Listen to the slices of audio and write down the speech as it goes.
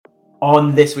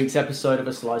On this week's episode of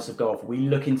A Slice of Golf, we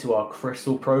look into our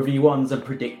Crystal Pro V1s and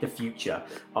predict the future,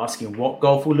 asking what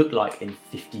golf will look like in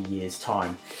 50 years'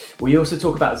 time. We also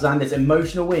talk about Xander's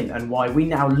emotional win and why we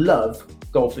now love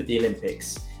golf at the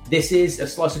Olympics. This is A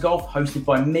Slice of Golf, hosted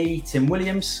by me, Tim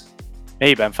Williams.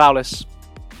 Me, Ben Fowlis.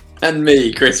 And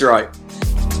me, Chris Wright.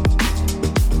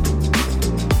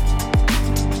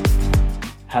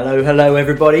 Hello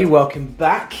everybody, welcome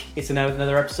back. It's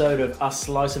another episode of A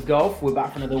Slice of Golf. We're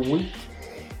back for another week.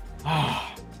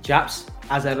 Chaps,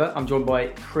 as ever, I'm joined by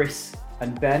Chris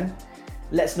and Ben.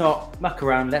 Let's not muck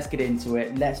around, let's get into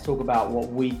it. Let's talk about what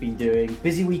we've been doing.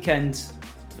 Busy weekend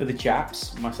for the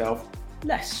chaps, myself,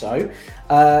 less so.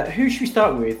 Who should we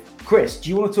start with? Chris, do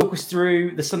you want to talk us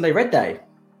through the Sunday Red Day?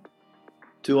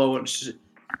 Do I want to...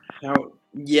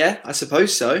 Yeah, I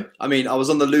suppose so. I mean, I was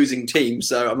on the losing team,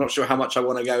 so I'm not sure how much I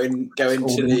want to go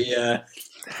into the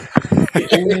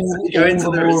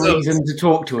reason to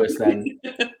talk to us then.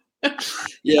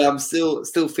 Yeah, I'm still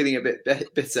feeling a bit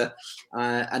bitter,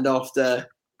 and after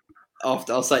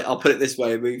I'll put it this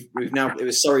way: we've now, it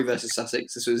was Surrey versus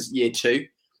Sussex. This was year 2.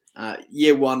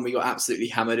 Year 1, we got absolutely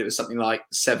hammered. It was something like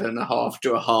 7.5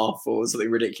 to a half, or something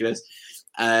ridiculous.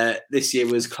 This year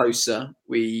was closer.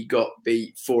 We got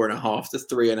beat 4.5 to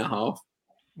 3.5.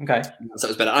 Okay. So it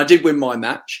was better. I did win my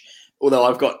match, although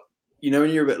I've got, when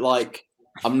you're a bit like,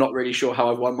 I'm not really sure how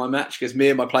I've won my match, because me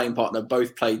and my playing partner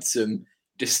both played some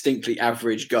distinctly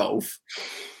average golf.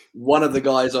 One of the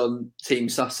guys on Team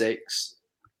Sussex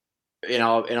in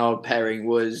our pairing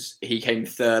he came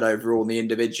third overall in the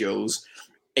individuals.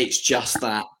 It's just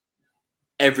that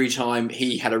every time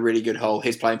he had a really good hole,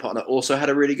 his playing partner also had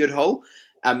a really good hole.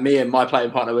 And me and my playing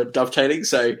partner were dovetailing.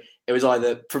 So it was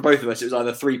either, for both of us, it was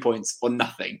either 3 points or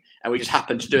nothing. And we just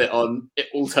happened to do it on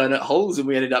alternate holes, and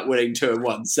we ended up winning 2 and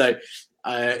 1. So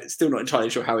still not entirely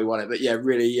sure how we won it. But yeah,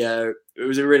 really, it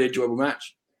was a really enjoyable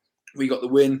match. We got the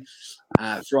win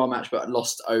for our match, but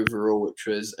lost overall, which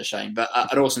was a shame. But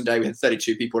an awesome day. We had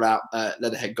 32 people out at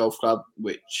Leatherhead Golf Club,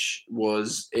 which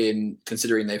was,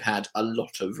 considering they've had a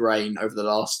lot of rain over the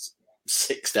last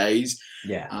 6 days.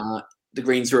 Yeah. The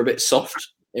greens were a bit soft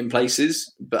in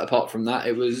places, but apart from that,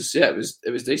 it was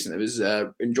decent. It was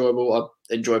enjoyable.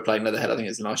 I enjoy playing Leatherhead. I think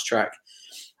it's a nice track.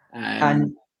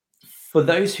 And for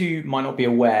those who might not be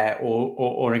aware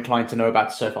or inclined to know about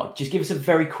it so far, just give us a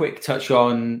very quick touch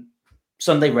on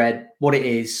Sunday Red, what it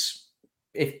is,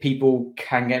 if people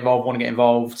can get involved, want to get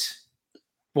involved,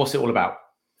 what's it all about?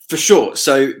 For sure.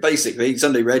 So basically,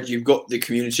 Sunday Red, you've got the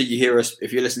community. You hear us,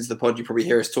 if you listen to the pod, you probably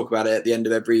hear us talk about it at the end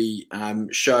of every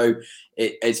show.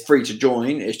 It's free to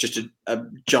join. It's just a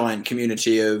giant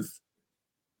community of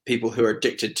people who are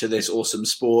addicted to this awesome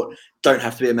sport. Don't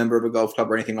have to be a member of a golf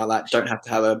club or anything like that. Don't have to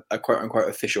have a quote unquote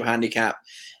official handicap.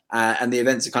 And the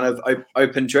events are kind of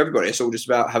open to everybody. It's all just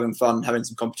about having fun, having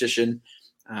some competition.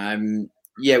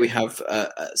 We have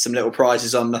some little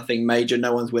prizes on, nothing major.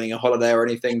 No one's winning a holiday or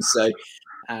anything. So,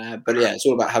 but yeah, it's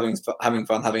all about having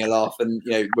fun, having a laugh. And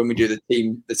when we do the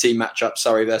team matchup,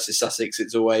 Surrey versus Sussex,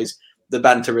 it's always, the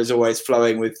banter is always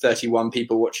flowing with 31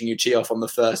 people watching you tee off on the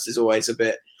first. Is always a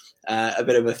bit of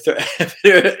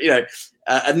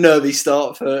a nervy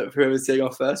start for whoever's teeing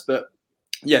off first. But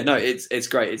yeah, no, it's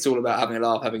great. It's all about having a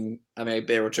laugh, having a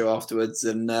beer or two afterwards,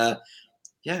 and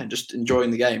just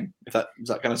enjoying the game. Does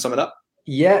that kind of sum it up?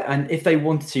 Yeah, and if they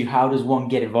wanted to, how does one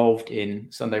get involved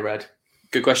in Sunday Red?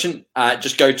 Good question.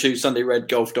 Just go to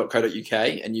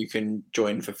sundayredgolf.co.uk and you can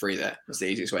join for free there. That's the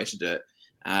easiest way to do it.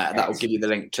 That will give you the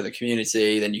link to the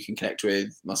community. Then you can connect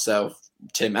with myself,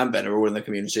 Tim, and Ben are all in the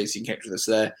community, so you can connect with us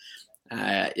there.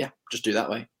 Just do that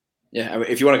way. Yeah,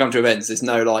 if you want to come to events, there's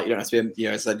no you don't have to be, you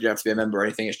don't have to be a member or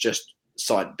anything. It's just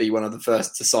be one of the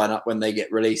first to sign up when they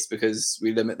get released, because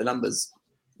we limit the numbers,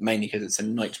 mainly because it's a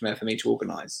nightmare for me to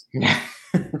organise. Good.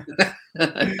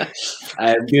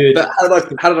 But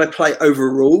how did I play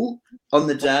overall on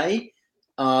the day?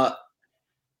 On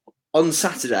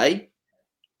Saturday,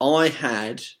 I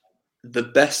had the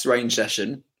best range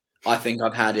session I think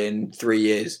I've had in 3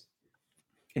 years.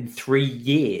 In 3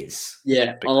 years?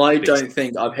 Yeah, I don't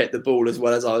think I've hit the ball as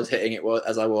well as I was hitting it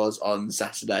as I was on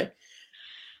Saturday.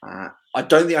 I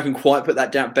don't think I can quite put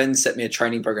that down. Ben set me a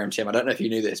training program, Tim. I don't know if you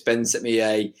knew this. Ben set me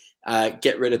a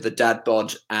get rid of the dad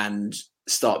bod and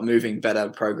start moving better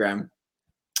program.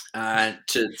 What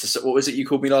was it you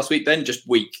called me last week, Ben? Just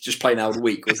plain old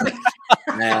week, wasn't it?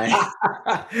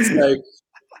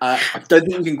 I don't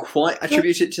think we can quite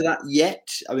attribute it to that yet.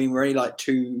 I mean, we're only like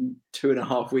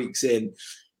 2.5 weeks in,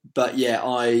 but yeah,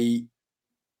 I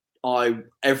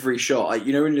every shot, when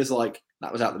you're just like,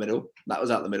 that was out the middle, that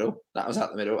was out the middle, that was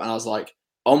out the middle, and I was like,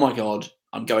 oh my god,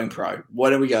 I'm going pro.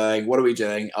 When are we going? What are we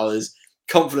doing? I was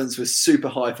confidence was super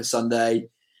high for Sunday.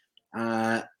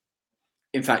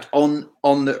 In fact, on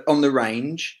the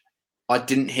range, I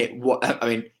didn't hit what I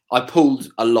mean. I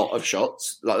pulled a lot of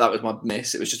shots. Like that was my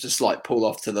miss. It was just a slight pull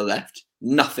off to the left.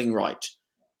 Nothing right.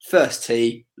 First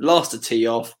tee, last a tee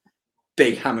off,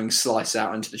 big hammering slice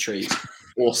out into the trees.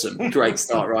 Awesome. Great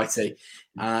start, righty.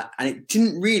 And it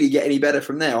didn't really get any better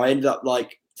from there. I ended up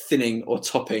like thinning or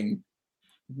topping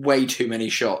way too many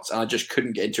shots, and I just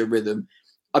couldn't get into a rhythm.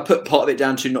 I put part of it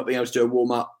down to not being able to do a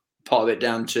warm-up, part of it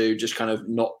down to just kind of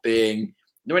not being...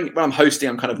 When I'm hosting,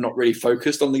 I'm kind of not really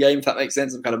focused on the game, if that makes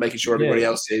sense. I'm kind of making sure everybody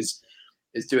else is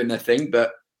doing their thing.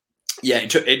 But yeah, it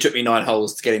took me 9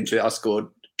 holes to get into it. I scored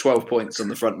 12 points on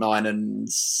the front 9 and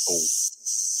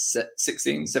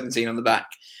 16, 17 on the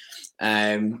back.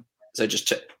 So it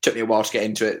just took me a while to get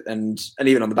into it. And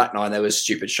even on the back 9, there was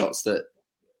stupid shots that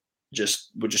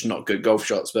were just not good golf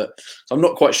shots. But so I'm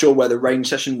not quite sure where the range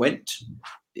session went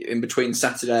in between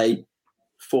Saturday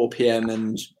 4 p.m.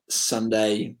 and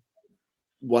Sunday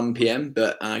 1 p.m.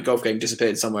 But golf game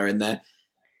disappeared somewhere in there.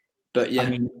 But yeah,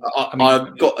 I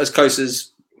got as close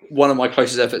as one of my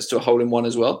closest efforts to a hole in one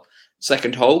as well.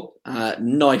 Second hole,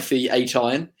 knifey 8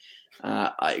 iron.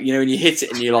 When you hit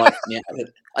it and you're like, yeah,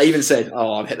 I even said,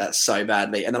 "Oh, I've hit that so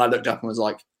badly," and then I looked up and was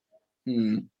like,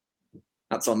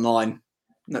 "That's on 9."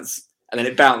 And then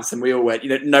it bounced, and we all went.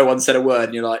 No one said a word,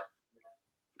 and you're like,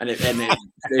 and it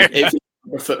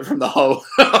a foot from the hole.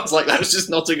 I was like, that was just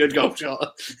not a good golf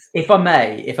shot. If I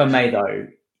may though,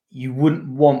 you wouldn't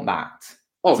want that.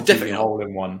 Oh, definitely not. Hole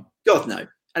in one. God no.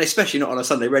 And especially not on a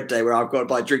Sunday red day where I've got to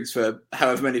buy drinks for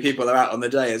however many people are out on the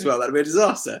day as well. That'd be a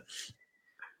disaster.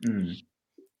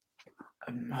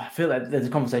 I feel like there's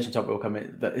a conversation topic will come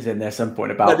in that is in there some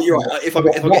point about you're right. If I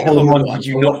what hole in one would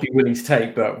you not be willing to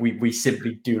take, but we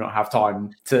simply do not have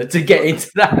time to get into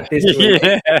that this week.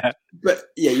 Yeah. But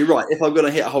yeah, you're right. If I'm going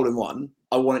to hit a hole in one,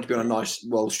 I want it to be on a nice,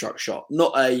 well-struck shot,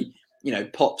 not a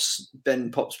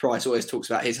Ben Pops Price always talks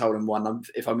about his hole in one.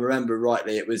 If I remember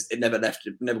rightly, it never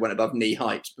went above knee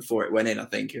height before it went in. I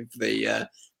think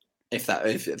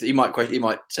if you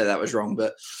might say that was wrong,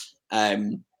 but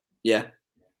yeah,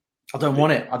 I don't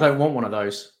want it. I don't want one of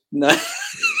those. No,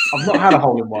 I've not had a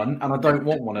hole in one, and I don't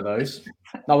want one of those.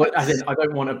 No, as in I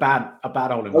don't want a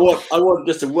bad hole in one. I want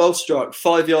just a well-struck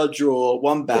 5-yard draw,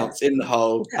 one bounce in the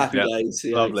hole. Happy days.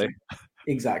 Yeah. Lovely.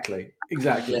 Exactly.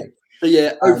 Yeah. But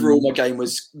yeah, overall, my game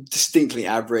was distinctly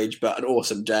average, but an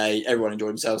awesome day. Everyone enjoyed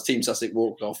themselves. Team Sussex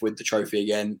walked off with the trophy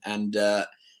again, and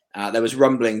there was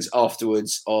rumblings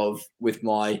afterwards with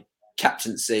my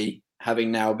captaincy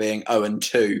having now being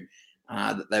 0-2,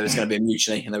 that there was going to be a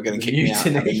mutiny, and they were going to kick me out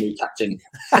and have a new captain,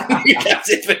 for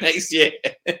next year.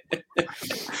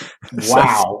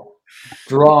 Wow,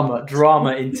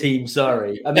 drama in Team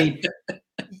Surrey. I mean,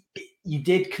 you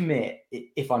did commit,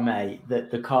 if I may,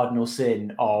 the cardinal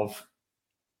sin of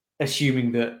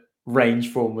assuming that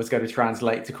range form was going to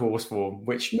translate to course form,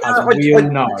 which as we all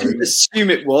know, I didn't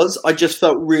assume it was. I just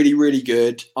felt really, really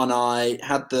good, and I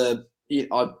had I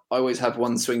always have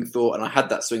one swing thought, and I had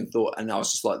that swing thought, and I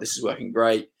was just like, this is working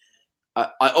great. I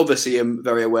obviously am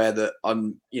very aware that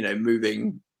I'm,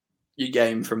 moving your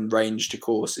game from range to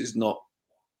course is not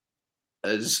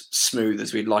as smooth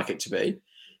as we'd like it to be.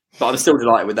 But I'm still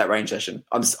delighted with that range session.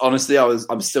 I'm still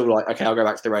like, okay, I'll go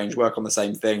back to the range, work on the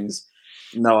same things.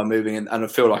 No, I'm moving in, and I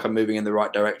feel like I'm moving in the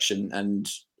right direction. And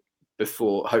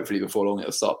hopefully before long,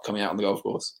 it'll start coming out on the golf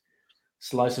course.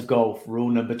 Slice of golf, rule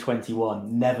number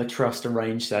 21, never trust a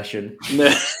range session.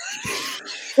 No.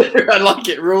 I like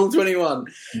it. Rule 21.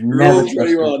 Rule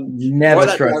 21. Never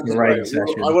trust a range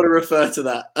session. I want to refer to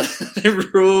that.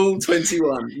 Rule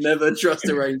 21. Never trust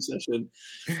a range session.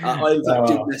 I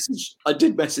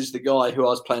did message the guy who I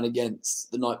was playing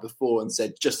against the night before and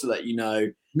said, just to let you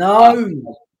know. No.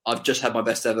 I've just had my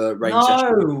best ever range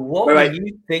session. No, what were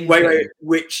you thinking? Wait,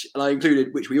 and I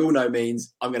included, which we all know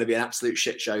means I'm going to be an absolute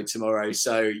shit show tomorrow.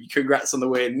 So congrats on the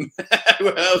win.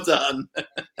 Well done.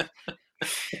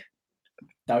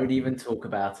 Don't even talk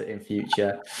about it in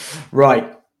future.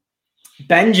 Right.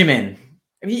 Benjamin,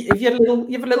 have you had a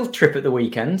little trip at the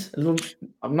weekend?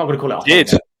 I'm not going to call it a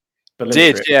trip.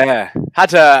 Yeah.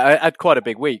 Had quite a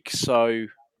big week. So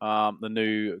the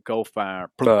new golf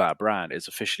brand is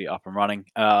officially up and running.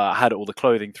 I had all the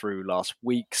clothing through last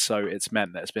week, so it's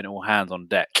meant that it's been all hands on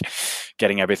deck,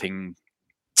 getting everything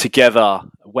together,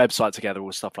 website together,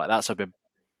 all stuff like that. So I've been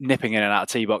nipping in and out of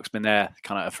T-Box, been there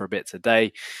kind of for a bit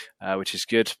today, which is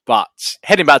good. But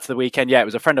heading back to the weekend, it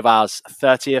was a friend of ours'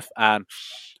 30th, and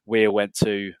we went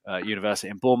to university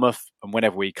in Bournemouth. And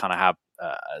whenever we kind of have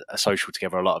a social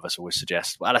together, a lot of us always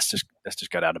suggest, well, let's just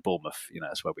go down to Bournemouth.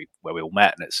 That's where we all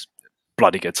met, and it's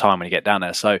bloody good time when you get down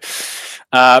there. So,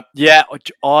 I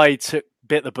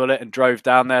bit the bullet and drove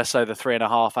down there. So the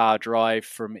 3.5 hour drive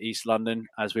from East London,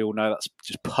 as we all know, that's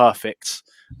just perfect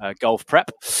golf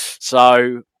prep.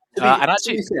 So,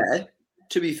 to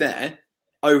be fair,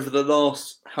 over the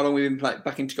last, how long we've been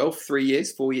back into golf? 3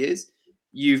 years, 4 years.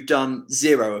 You've done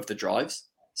 0 of the drives.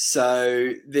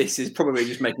 So this is probably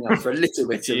just making up for a little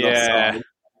bit of lost time.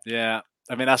 Yeah.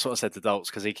 I mean, that's what I said to Doltz,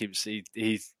 because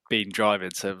he's been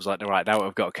driving, so it was like, right, now that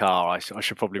I've got a car, I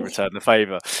should probably return the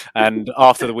favour. And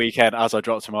after the weekend, as I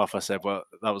dropped him off, I said, well,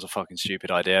 that was a fucking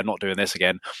stupid idea. I'm not doing this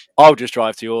again. I'll just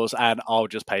drive to yours and I'll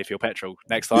just pay for your petrol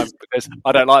next time, because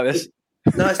I don't like this.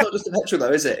 No, it's not just the petrol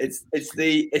though, is it?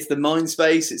 It's the mind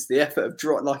space. It's the effort of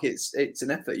drive. Like it's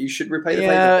an effort. You should repay the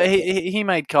favour. He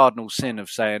made cardinal sin of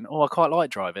saying, "Oh, I quite like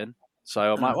driving." So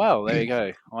I'm like, well, there you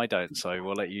go. I don't, so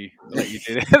we'll let you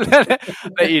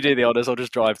do the honours. I'll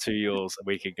just drive to yours, and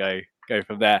we can go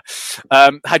from there.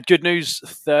 Had good news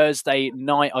Thursday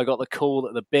night. I got the call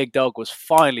that the big dog was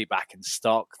finally back in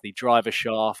stock. The driver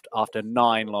shaft, after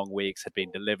 9 long weeks, had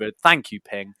been delivered. Thank you,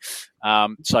 Ping.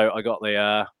 So I got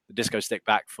the disco stick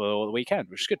back for the weekend,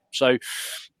 which is good. So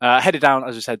headed down,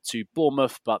 as I said, to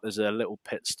Bournemouth, but there's a little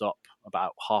pit stop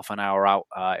about half an hour out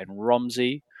in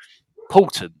Romsey.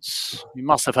 Paultons. You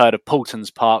must have heard of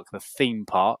Paultons Park, the theme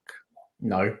park.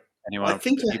 No. Anyone? I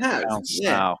think I have.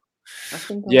 Yeah.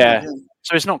 Yeah.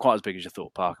 So it's not quite as big as you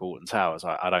thought, Park at Alton Towers,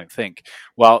 I don't think.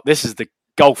 Well, this is the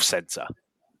golf centre.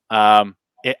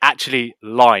 It actually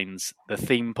lines the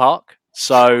theme park.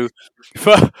 So,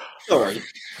 sorry,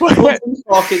 Paultons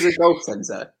Park is a golf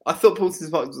centre. I thought Paultons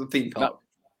Park was a theme park.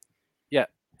 No.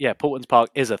 Yeah. Paultons Park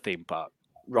is a theme park.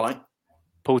 Right.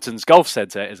 Paultons Golf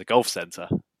Centre is a golf centre.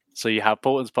 So you have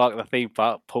Paultons Park, the theme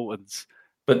park, Paultons.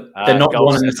 But they're not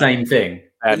one and the same thing.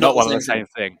 Not one and the same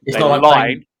thing. It's they not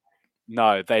line.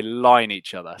 No, they line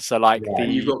each other. So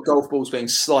you've got golf balls being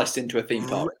sliced into a theme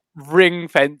park. Ring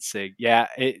fencing, yeah.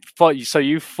 So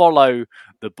you follow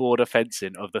the border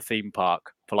fencing of the theme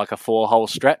park for like a 4-hole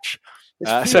stretch.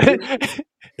 So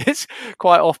it's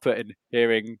quite off-putting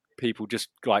hearing people just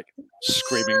like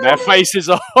screaming their faces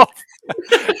off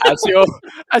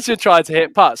as you're trying to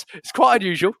hit putts. It's quite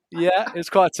unusual. Yeah, it's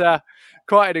quite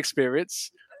an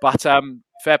experience. But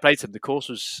fair play to them. The course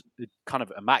was kind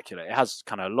of immaculate. It has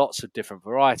kind of lots of different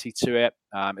variety to it.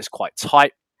 It's quite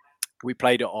tight. We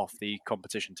played it off the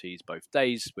competition tees both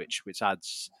days, which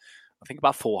adds, I think,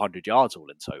 about 400 yards all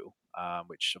in total,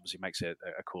 which obviously makes it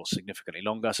a course significantly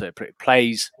longer. So it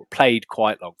played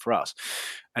quite long for us.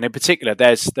 And in particular,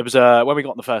 there was when we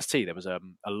got on the first tee, there was a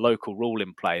local rule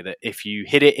in play that if you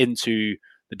hit it into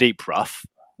the deep rough,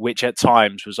 which at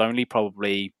times was only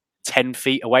probably 10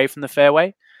 feet away from the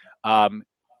fairway,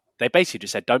 they basically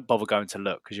just said, don't bother going to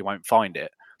look because you won't find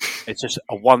it. It's just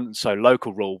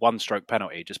local rule, 1-stroke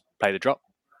penalty, just play the drop.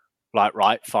 Like,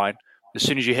 right, fine. As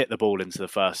soon as you hit the ball into the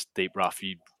first deep rough,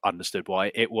 you understood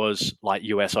why. It was like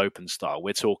US Open style.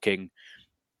 We're talking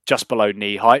just below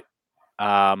knee height.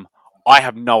 I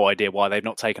have no idea why they've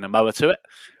not taken a mower to it,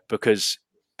 because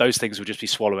those things will just be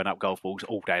swallowing up golf balls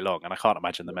all day long, and I can't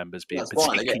imagine the members being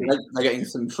particularly... They're getting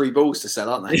some free balls to sell,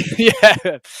 aren't they?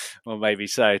 Yeah, well, maybe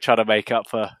so. Trying to make up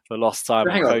for lost time.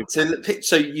 Hang on.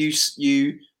 So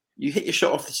you hit your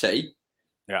shot off the tee.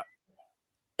 Yeah.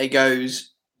 It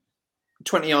goes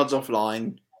 20 yards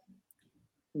offline.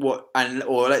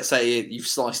 Or let's say you've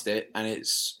sliced it and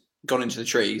it's gone into the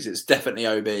trees. It's definitely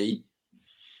OB.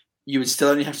 You would still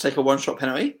only have to take a 1-shot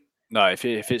penalty. No, if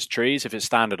it's trees, if it's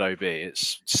standard OB,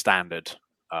 it's standard.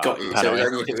 Got you. So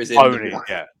only if it was in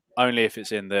only if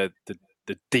it's in the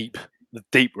deep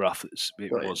rough.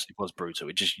 It was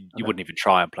brutal. You wouldn't even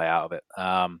try and play out of it.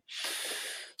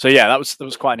 So yeah, that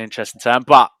was quite an interesting term.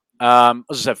 But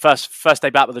as I said, first day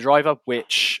back with the driver,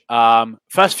 which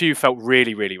first few felt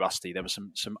really, really rusty. There was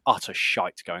some utter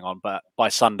shite going on, but by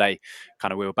Sunday,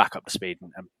 kind of we were back up to speed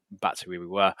and back to where we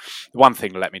were. The one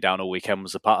thing that let me down all weekend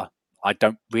was the putter. I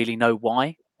don't really know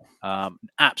why.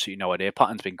 Absolutely no idea.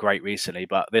 Putting's been great recently,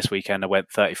 but this weekend I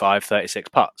went 35, 36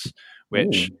 putts,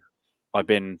 which I've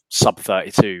been sub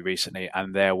 32 recently,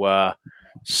 and there were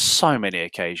so many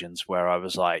occasions where I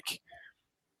was like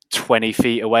 20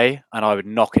 feet away and I would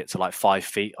knock it to like 5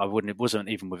 feet. It wasn't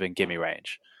even within gimme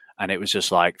range. And it was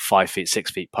just like 5 feet, 6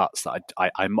 feet putts that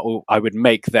I would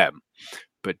make them,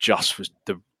 but just was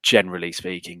generally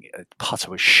speaking, putter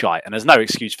was shite, and there's no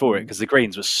excuse for it because the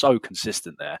greens were so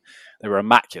consistent there. They were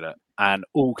immaculate and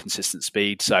all consistent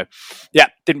speed. So yeah,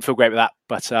 didn't feel great with that,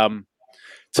 but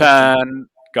turn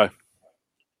go.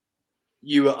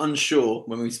 You were unsure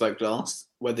when we spoke last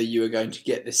whether you were going to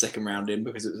get this second round in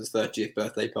because it was his 30th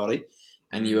birthday party.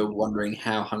 and you were wondering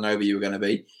how hungover you were going to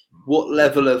be. What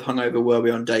level of hungover were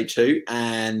we on day 2,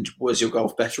 and was your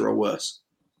golf better or worse?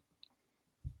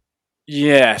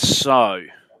 Yeah, so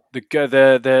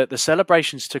the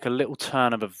celebrations took a little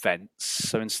turn of events.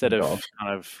 So instead of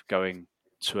kind of going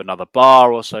to another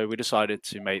bar or so, we decided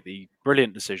to make the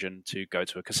brilliant decision to go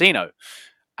to a casino,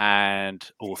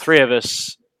 and all three of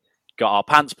us got our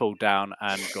pants pulled down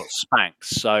and got spanked.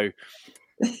 So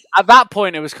at that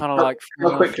point, it was kind of like,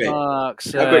 how quickly?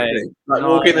 Fuck's How sake, quickly? Like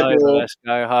walking the door. let's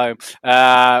go home.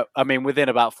 I mean, within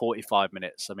about 45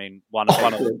 minutes. I mean, one of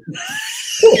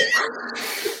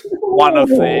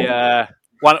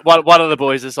the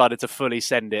boys decided to fully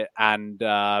send it, and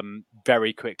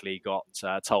very quickly got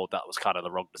told that was kind of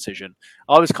the wrong decision.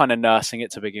 I was kind of nursing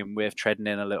it to begin with, treading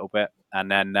in a little bit,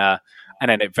 and then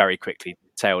it very quickly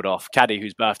tailed off. Caddy,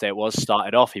 whose birthday it was,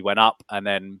 started off. He went up, and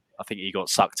then I think he got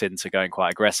sucked into going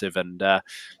quite aggressive, and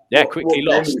quickly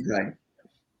lost.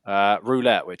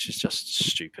 Roulette, which is just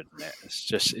stupid, isn't it?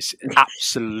 It's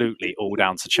absolutely all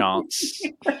down to chance.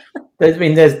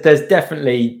 There's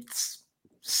definitely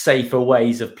safer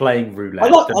ways of playing roulette. I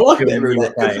like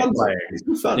roulette.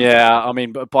 It's fun. Yeah, I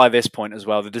mean, but by this point as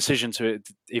well, the decision to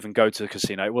even go to the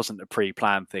casino, it wasn't a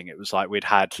pre-planned thing. It was like we'd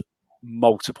had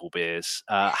multiple beers,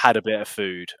 had a bit of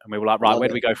food, and we were like, right, where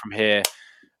do we go from here?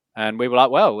 And we were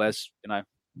like, well, let's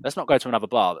not go to another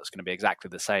bar that's going to be exactly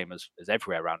the same as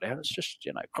everywhere around here. Let's just,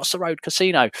 cross the road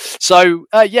casino. So,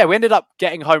 we ended up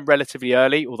getting home relatively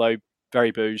early, although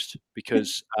very boozed,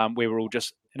 because we were all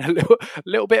just in a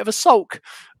little bit of a sulk,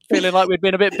 feeling like we'd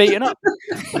been a bit beaten up.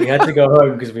 We had to go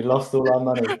home because we lost all our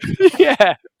money.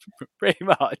 Yeah, pretty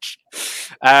much.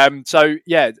 Kind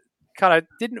of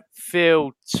didn't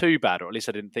feel too bad, or at least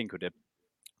I didn't think we did.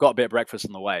 Got a bit of breakfast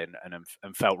on the way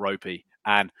and felt ropey,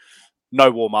 and no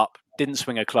warm up. Didn't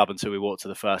swing a club until we walked to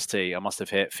the first tee. I must have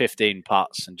hit 15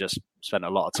 putts and just spent a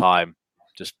lot of time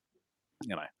just,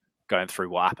 going through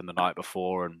what happened the night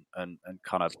before and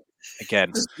kind of,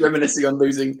 again, just reminiscing on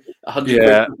losing 100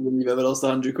 quid when you've ever lost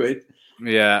 100 quid.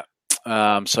 Yeah.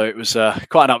 So it was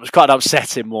quite an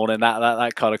upsetting morning,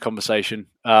 that kind of conversation.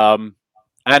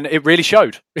 And it really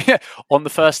showed on the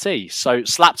first tee. So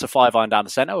slapped a 5-iron down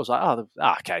the centre. I was like,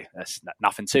 okay, there's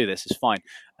nothing to this. It's fine.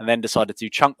 And then decided to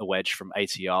chunk the wedge from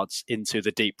 80 yards into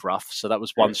the deep rough. So that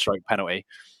was one stroke penalty.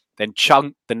 Then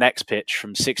chunked the next pitch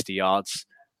from 60 yards.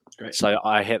 Great. So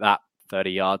I hit that 30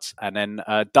 yards, and then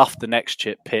duffed the next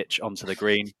pitch onto the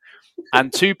green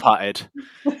and two-putted.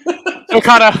 So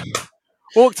kind of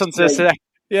walked onto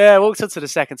the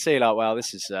second tee like, well,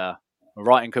 this is...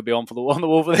 writing could be on the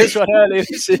wall for this one early.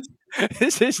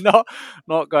 This is not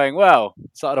going well.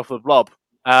 Started off with a blob,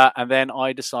 and then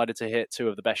I decided to hit two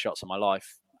of the best shots of my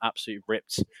life. Absolutely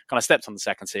ripped. Kind of stepped on the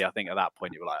second tee. I think at that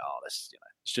point you were like, let's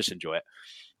just enjoy it.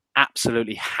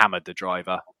 Absolutely hammered the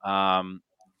driver.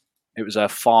 It was a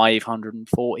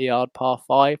 540 yard par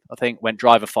 5. I think went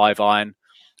driver 5-iron,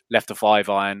 left a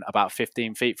 5-iron about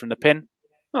 15 feet from the pin.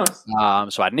 Nice.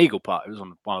 So I had an eagle putt. It was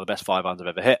one of the best 5-irons I've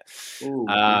ever hit. Ooh,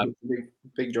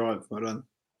 big drive. Well done.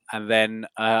 And then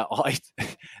I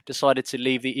decided to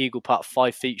leave the eagle putt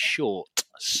 5 feet short.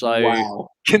 So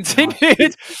continued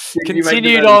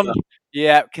on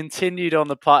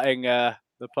the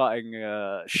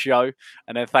putting show,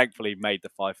 and then thankfully made the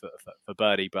 5 foot for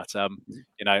birdie. But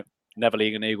never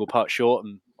leaving an eagle putt short,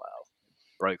 and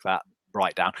broke that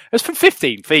right down. It was from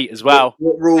 15 feet as well.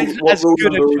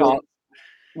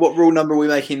 What rule number are we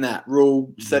making that?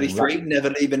 Rule 33, never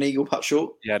leave an eagle putt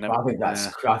short? Yeah, never. I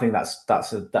think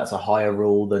that's a higher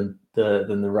rule than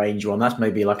the range one. That's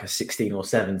maybe like a 16 or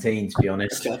 17, to be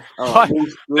honest. Okay. Right.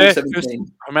 Rule 17.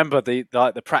 I remember the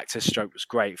practice stroke was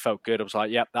great. Felt good. I was like,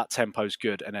 yep, that tempo's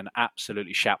good. And then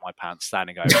absolutely shat my pants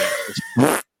standing over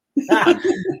it.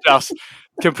 Just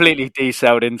completely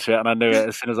decelled into it. And I knew it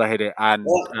as soon as I hit it. And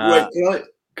wait,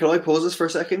 can I pause this for a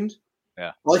second?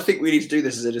 Yeah. I think we need to do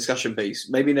this as a discussion piece.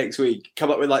 Maybe next week,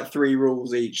 come up with like 3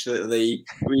 rules each that we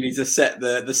need to set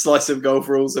the slice of golf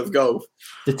rules of golf.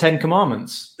 The 10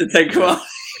 Commandments. The 10 Commandments.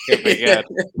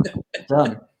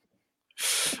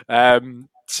 Done.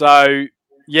 So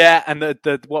yeah, and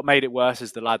the what made it worse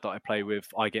is the lad that I play with.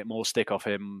 I get more stick off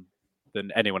him than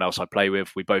anyone else I play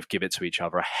with. We both give it to each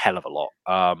other a hell of a lot.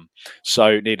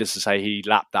 So needless to say, he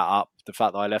lapped that up. The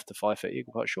fact that I left the 5 foot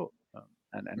eagle quite short.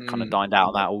 And kind of dined out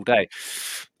on that all day.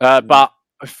 But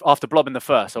after blobbing the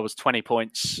first, I was 20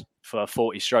 points for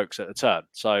 40 strokes at the turn.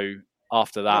 So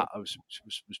after that, I was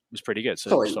pretty good.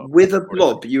 So with a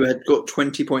blob, you had got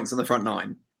 20 points on the front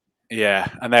 9. Yeah,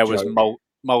 and there was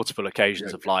multiple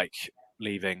occasions of like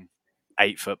leaving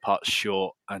 8-foot putts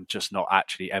short and just not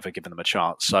actually ever giving them a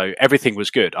chance. So everything was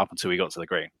good up until we got to the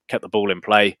green. Kept the ball in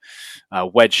play.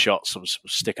 Wedge shots was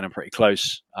sticking them pretty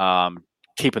close.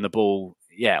 Keeping the ball,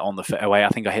 on the fairway. I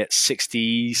think I hit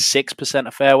 66%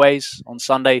 of fairways on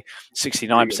Sunday,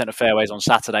 69% of fairways on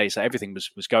Saturday. So everything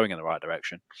was going in the right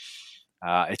direction.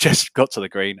 It just got to the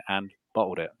green and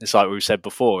bottled it. It's like we said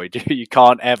before, you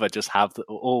can't ever just have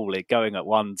all it going at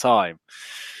one time,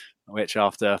 which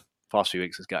after the past few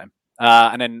weeks is getting.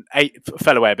 And then 8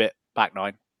 fell away a bit, back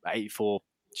 9, 84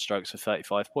 strokes for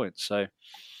 35 points. So,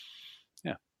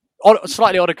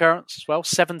 slightly odd occurrence as well.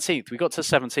 17th, we got to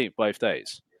 17th both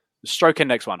days. The stroke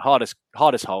index one, hardest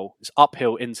hole. It's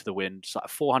uphill into the wind. It's like a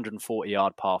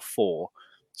 440-yard par 4.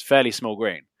 It's a fairly small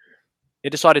green.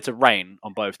 It decided to rain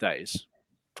on both days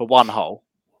for one hole.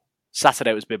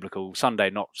 Saturday was biblical. Sunday,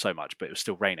 not so much, but it was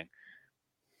still raining.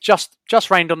 Just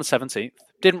rained on the 17th.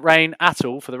 Didn't rain at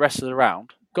all for the rest of the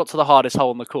round. Got to the hardest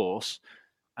hole on the course,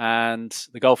 and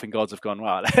the golfing gods have gone,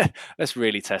 wow, let's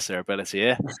really test their ability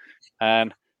here.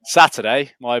 And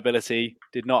Saturday, my ability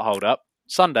did not hold up.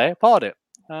 Sunday, I parred it.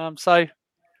 So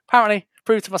apparently,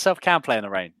 proved to myself can play in the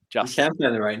rain. You can play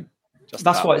in the rain.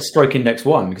 That's why it's stroke index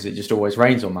 1, because it just always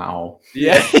rains on that hole.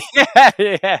 Yeah.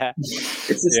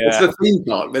 It's the theme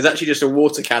park. There's actually just a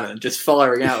water cannon just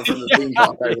firing out from the theme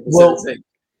park over the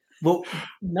Well,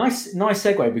 nice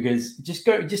segue, because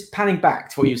just panning back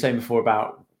to what you were saying before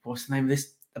about what's the name of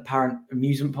this apparent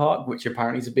amusement park, which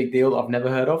apparently is a big deal that I've never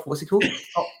heard of. What's it called?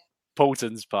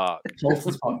 Paultons Park.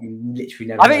 Paultons Park. You literally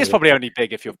never. I think it's probably only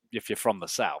big if you're from the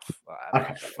south.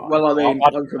 Okay, fine. Well, I mean,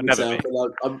 I'm from the south,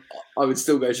 but I would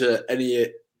still go to any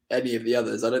of the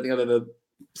others. I don't think I've ever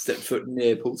stepped foot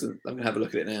near Paulton. I'm gonna have a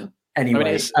look at it now.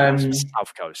 Anyway, it's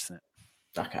South Coast, isn't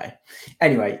it? Okay.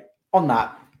 Anyway, on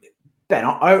that, Ben,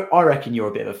 I reckon you're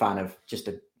a bit of a fan of just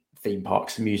theme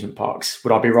parks, amusement parks.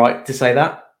 Would I be right to say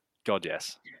that? God,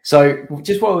 yes. So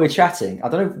just while we were chatting, I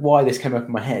don't know why this came up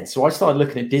in my head. So I started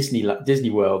looking at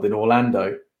Disney World in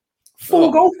Orlando.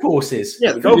 4 golf courses.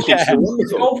 Yeah, the golf courses are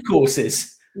wonderful. Golf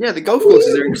courses. Yeah, the golf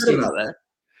courses are interesting out there.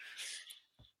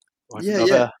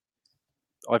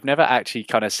 I've never actually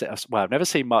I've never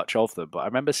seen much of them, but I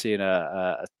remember seeing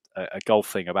a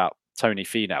golf thing about Tony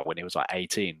Finau when he was like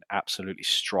 18, absolutely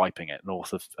striping it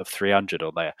north of 300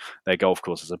 on their golf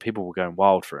courses, and people were going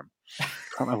wild for him. I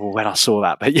can't remember when I saw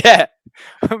that, but I'd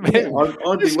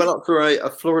be well up for a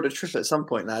Florida trip at some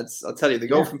point, lads. I'll tell you, the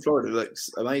golf in Florida looks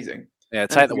amazing. Yeah,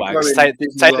 take the wags, take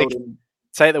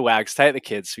the wags, take the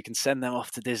kids. We can send them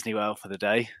off to Disney World for the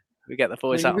day. We get the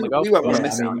boys out on the golf. We won't want to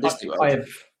miss out on Disney World.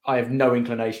 I have no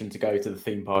inclination to go to the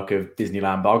theme park of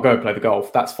Disneyland, but I'll go play the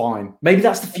golf. That's fine. Maybe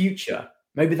that's the future.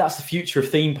 Maybe that's the future of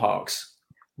theme parks.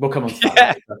 We'll come on to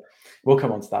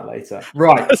that later.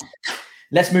 Right.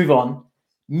 Let's move on.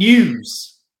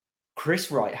 News. Chris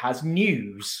Wright has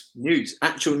news.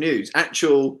 Actual news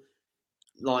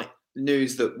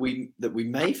that we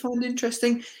may find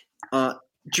interesting. Do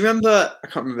you remember? I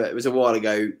can't remember. It was a while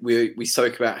ago. We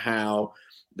spoke about how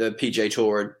the PGA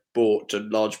Tour had bought a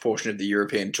large portion of the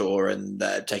European Tour and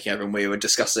they're taking over, and we were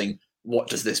discussing what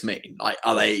does this mean? Like,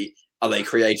 are they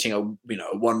creating a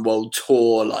one world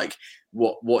tour? Like,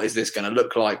 what is this going to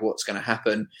look like? What's going to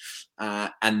happen?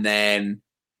 And then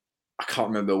I can't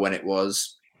remember when it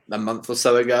was, a month or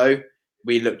so ago,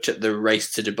 we looked at the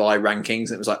Race to Dubai rankings.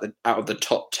 And it was like out of the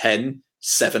top 10,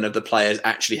 7 of the players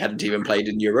actually hadn't even played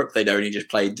in Europe. They'd only just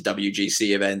played the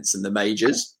WGC events and the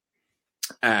majors.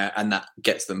 And that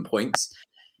gets them points.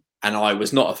 And I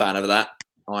was not a fan of that.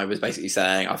 I was basically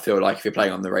saying, I feel like if you're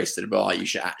playing on the Race to Dubai, you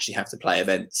should actually have to play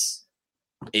events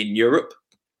in Europe.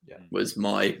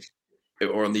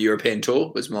 Or on the European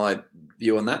Tour was my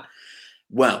view on that.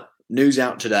 Well, news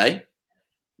out today.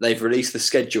 They've released the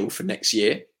schedule for next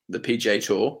year, the PGA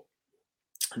Tour.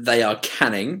 They are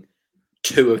canning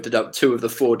 2 of the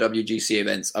 4 WGC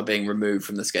events are being removed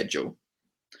from the schedule.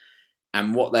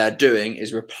 And what they're doing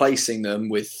is replacing them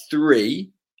with 3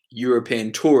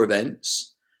 European Tour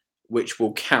events, which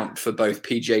will count for both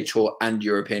PGA Tour and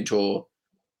European Tour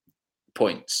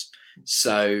points.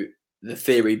 So the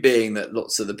theory being that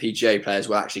lots of the PGA players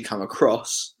will actually come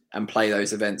across and play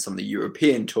those events on the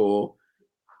European Tour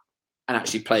and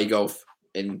actually play golf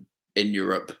in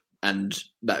Europe, and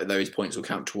that those points will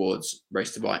count towards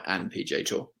Race to Dubai and PGA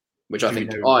Tour, which I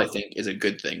think is a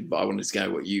good thing. But I wanted to know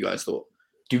what you guys thought.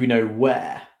 Do we know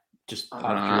where? Just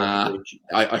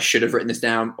I should have written this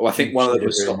down. Oh, I think one of them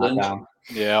was Scotland.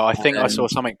 Yeah, I think I saw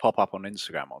something pop up on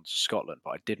Instagram on Scotland,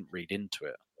 but I didn't read into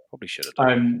it. Probably should have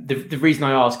done. The reason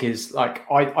I ask is, like,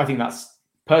 I think that's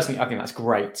personally, I think that's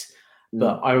great,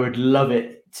 but I would love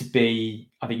it to be.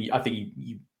 I think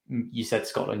you you said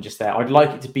Scotland just there. I'd like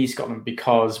it to be Scotland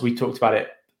because we talked about it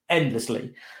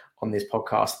endlessly on this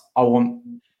podcast. I want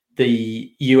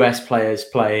the US players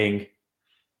playing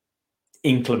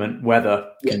inclement weather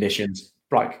conditions,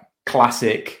 like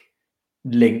classic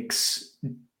links,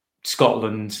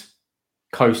 Scotland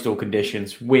coastal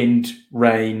conditions, wind,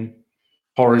 rain,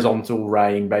 horizontal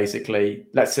rain. Basically,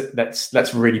 let's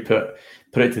really put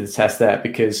it to the test there,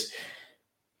 because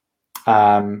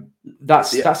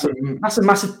that's a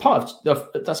massive part of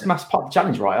the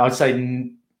challenge, right? I'd say,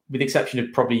 with the exception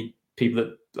of probably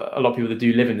a lot of people that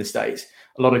do live in the States,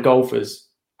 a lot of golfers,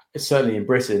 certainly in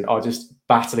Britain, are just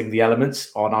battling the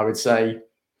elements on, I would say,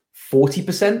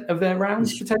 40% of their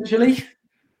rounds potentially.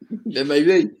 Yeah,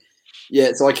 maybe.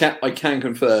 Yeah, so I can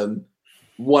confirm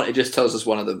one. It just tells us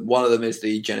one of them. One of them is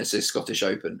the Genesis Scottish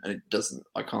Open, and it doesn't.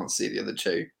 I can't see the other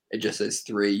two. It just says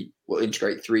will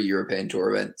integrate 3 European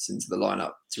Tour events into the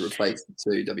lineup to replace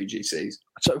the 2 WGCs.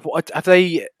 So have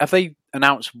they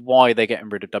announced why they're getting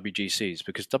rid of WGCs?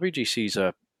 Because WGCs are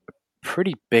a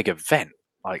pretty big event.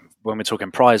 Like when we're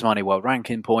talking prize money, world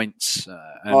ranking points,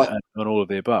 and all of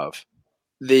the above.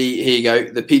 Here you go.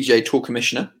 The PGA Tour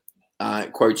Commissioner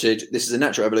quoted, "This is a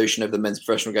natural evolution of the men's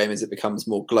professional game as it becomes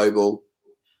more global,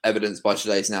 evidenced by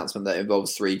today's announcement that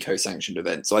involves 3 co-sanctioned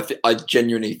events." So I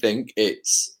genuinely think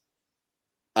it's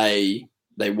they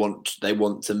want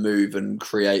to move and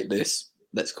create this.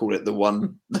 Let's call it the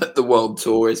World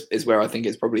Tour is where I think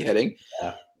it's probably heading.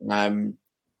 Yeah.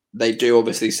 They do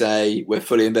obviously say we're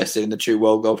fully invested in the 2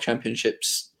 World Golf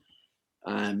Championships,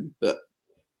 but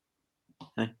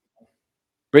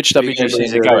which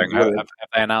WGCs are going? Have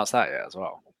they announced that yet as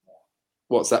well?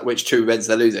 What's that? Which 2 events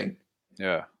they're losing?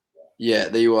 Yeah,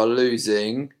 they are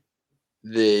losing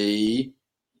the.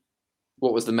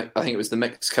 What was I think it was the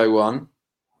Mexico one.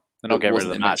 They're not getting rid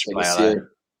of the match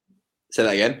player. Say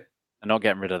that again. They're not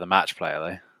getting rid of the match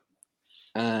player,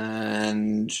 though.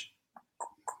 And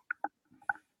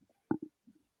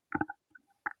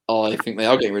I think they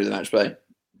are getting rid of the match play.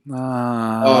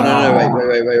 Oh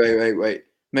no! Wait!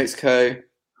 Mexico.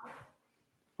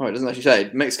 Oh, it doesn't actually say.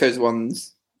 Mexico's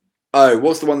ones. Oh,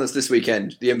 what's the one that's this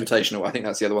weekend? The Invitational. I think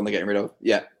that's the other one they're getting rid of.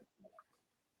 Yeah.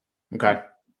 Okay.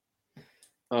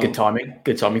 Good timing.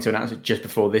 Good timing to announce it just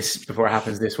before it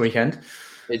happens this weekend.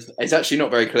 It's actually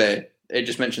not very clear. It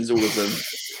just mentions all of them.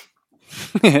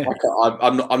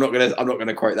 I'm not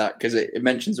gonna quote that because it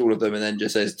mentions all of them and then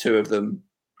just says 2 of them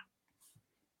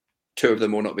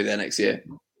will not be there next year.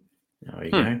 There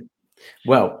you go.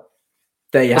 Well,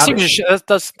 there you have it.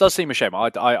 That does seem a shame.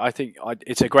 I think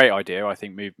it's a great idea. I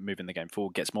think moving the game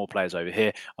forward gets more players over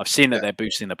here. I've seen that they're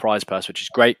boosting the prize purse, which is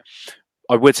great.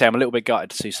 I would say I'm a little bit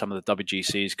gutted to see some of the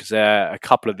WGCs because there are a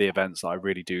couple of the events that I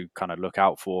really do kind of look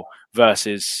out for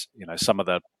versus some of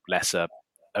the lesser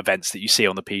events that you see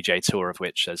on the PGA Tour, of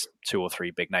which there's 2 or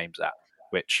 3 big names at,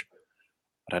 which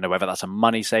I don't know whether that's a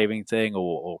money saving thing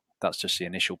or that's just the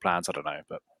initial plans. I don't know,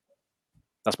 but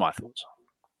that's my thoughts.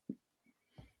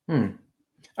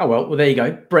 Oh, well, there you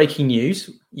go. Breaking news.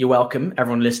 You're welcome,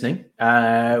 everyone listening.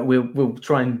 We'll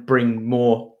try and bring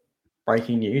more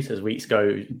breaking news as weeks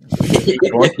go.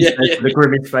 The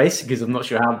grimmest face, because I'm not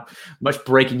sure how much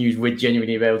breaking news we'd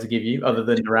genuinely be able to give you other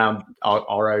than around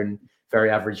our own very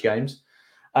average games.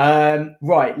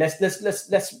 Right, let's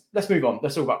move on.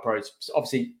 Let's talk about pros. So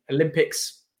obviously,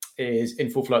 Olympics is in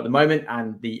full flow at the moment,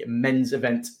 and the men's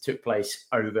event took place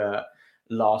over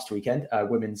last weekend.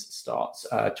 Women's starts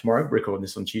tomorrow. We're recording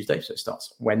this on Tuesday, so it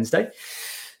starts Wednesday.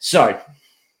 So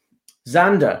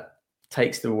Xander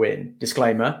takes the win.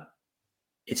 Disclaimer: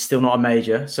 it's still not a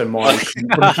major, so mine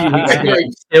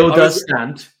still does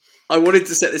stand. I wanted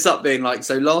to set this up being like,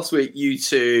 so last week you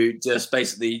two just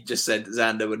basically said that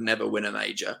Xander would never win a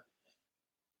major.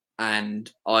 And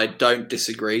I don't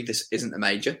disagree. This isn't a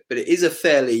major, but it is a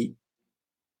fairly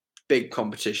big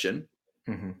competition.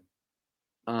 Mm-hmm.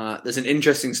 There's an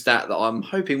interesting stat that I'm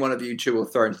hoping one of you two will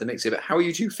throw into the mix here. But how are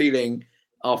you two feeling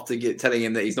after telling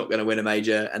him that he's not going to win a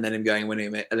major and then him going and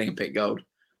winning Olympic gold?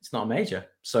 It's not a major,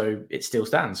 so it still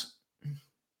stands.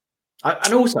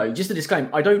 And also, just a disclaimer,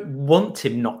 I don't want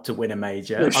him not to win a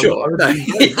major. No, sure. I was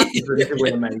very happy for him to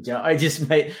win a major. I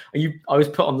was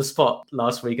put on the spot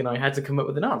last week and I had to come up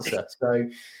with an answer. So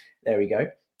there we go.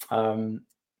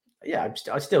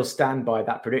 I still stand by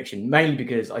that prediction, mainly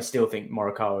because I still think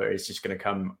Morikawa is just going to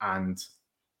come and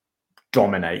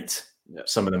dominate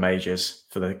some of the majors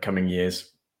for the coming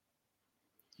years.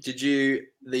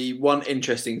 The one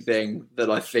interesting thing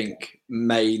that I think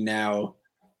may now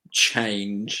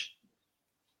change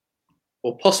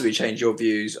or possibly change your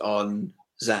views on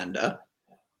Xander,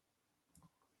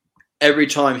 every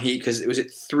time because was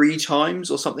it 3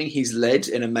 times or something he's led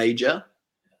in a major,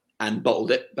 and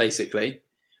bottled it, basically.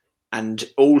 And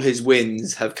all his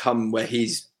wins have come where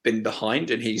he's been behind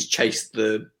and he's chased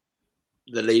the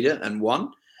leader and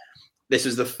won. This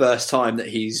was the first time that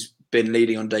he's been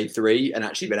leading on day 3 and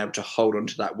actually been able to hold on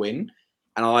to that win.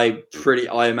 And I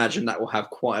imagine that will have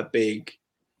quite a big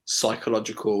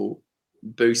psychological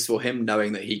boost for him,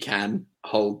 knowing that he can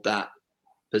hold that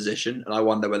position. And I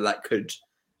wonder whether that could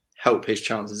help his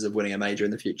chances of winning a major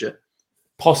in the future.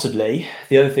 Possibly.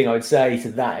 The other thing I would say to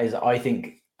that is I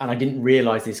think, and I didn't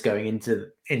realise this going into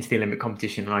the Olympic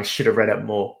competition, and I should have read up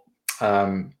more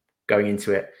going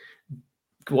into it.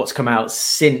 What's come out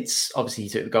since obviously he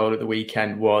took the gold at the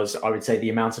weekend was, I would say,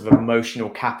 the amount of emotional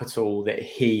capital that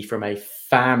he, from a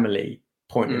family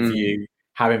point of view,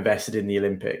 have invested in the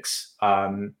Olympics.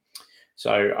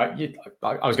 So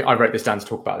I wrote this down to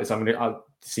talk about this. It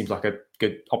seems like a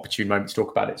good opportune moment to talk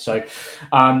about it. So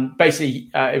basically,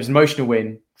 it was an emotional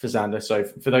win for Xander. So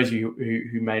for those of you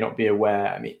who may not be aware,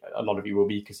 I mean, a lot of you will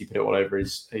be because he put it all over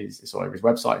his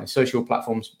website and social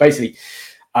platforms. Basically,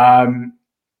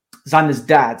 Xander's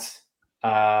dad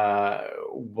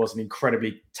was an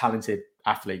incredibly talented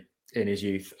athlete in his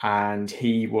youth, and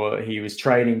he was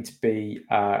training to be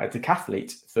a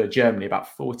decathlete for Germany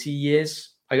about 40 years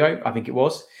ago, I think it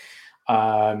was.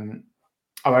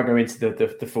 I won't go into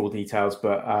the full details,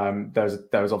 but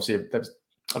there was obviously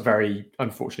a very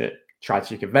unfortunate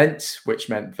tragic event, which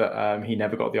meant that he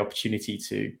never got the opportunity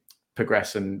to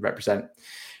progress and represent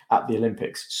at the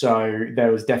Olympics. So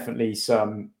there was definitely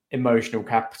some emotional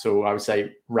capital, I would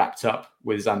say, wrapped up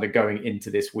with Xander going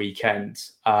into this weekend.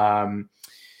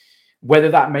 Whether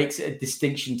that makes it a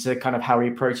distinction to kind of how he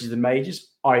approaches the majors,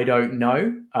 I don't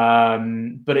know.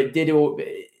 But it did all,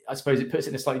 I suppose it puts it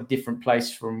in a slightly different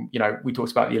place from, we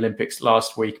talked about the Olympics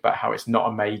last week, about how it's not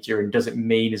a major and doesn't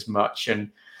mean as much.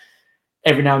 And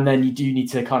every now and then you do need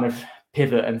to kind of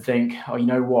pivot and think, oh, you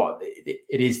know what,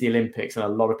 it is the Olympics, and a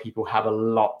lot of people have a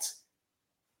lot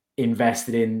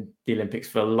invested in the Olympics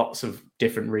for lots of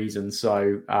different reasons.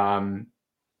 So,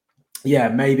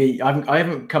 maybe I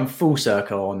haven't come full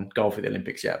circle on golf at the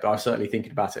Olympics yet, but I'm certainly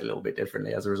thinking about it a little bit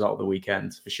differently as a result of the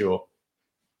weekend, for sure.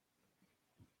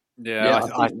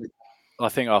 I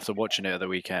think after watching it at the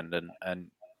weekend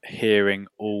and hearing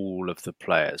all of the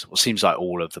players, well, it seems like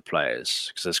all of the players,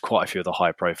 because there's quite a few of the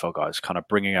high profile guys kind of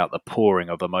bringing out the pouring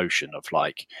of emotion of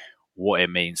like what it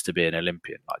means to be an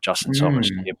Olympian, like Justin Thomas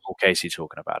and Paul Casey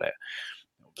talking about it,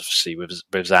 obviously with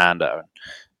Xander, and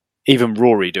even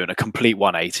Rory doing a complete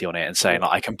 180 on it and saying,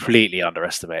 like, I completely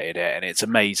underestimated it and it's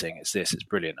amazing, it's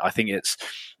brilliant. I think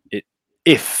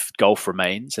if golf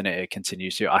remains and it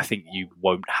continues to, I think you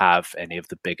won't have any of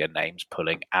the bigger names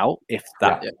pulling out if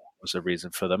that was a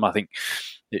reason for them. I think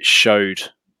it showed,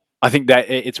 I think that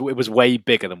it was way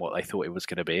bigger than what they thought it was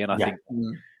going to be, and I think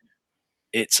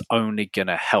it's only going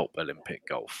to help Olympic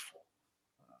golf,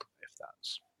 if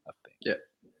that's a thing. Yeah.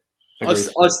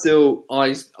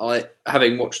 I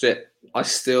having watched it,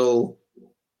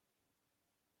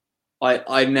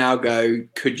 I now go,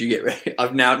 could you get ready?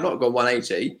 I've now not gone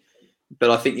 180,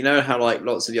 but I think, how like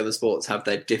lots of the other sports have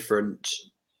their different,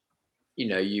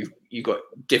 you've got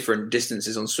different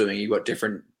distances on swimming, you've got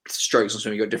different strokes on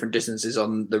swimming, you've got different distances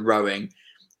on the rowing,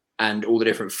 and all the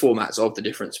different formats of the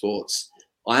different sports.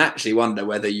 I actually wonder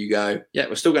whether you go,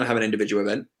 we're still going to have an individual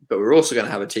event, but we're also going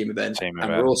to have a team event,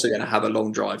 we're also going to have a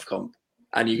long drive comp.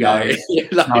 And you go,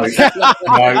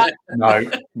 no.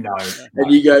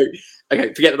 And you go,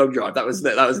 okay, forget the long drive. That was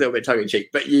a little bit tongue in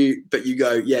cheek. But you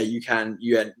go,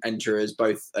 you enter as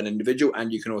both an individual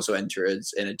and you can also enter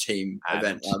as in a team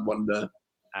event. I wonder,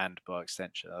 and by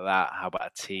extension of that, how about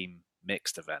a team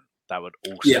mixed event? That would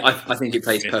also. Yeah, I think it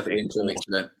plays perfectly into a mixed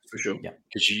event for sure. Yeah,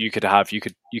 because you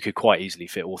could quite easily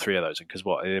fit all three of those in. Because the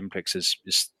Olympics is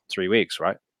 3 weeks,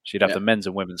 right? So you'd have the men's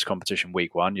and women's competition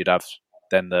week 1. You'd have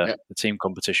then the team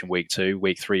competition week 2,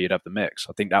 week 3 you'd have the mix.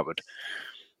 I think it would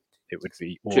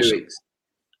be awesome. 2 weeks.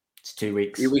 It's 2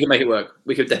 weeks. We can make it work.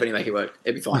 We could definitely make it work.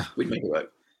 It'd be fine. We'd make it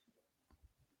work.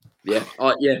 Yeah.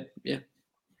 Yeah.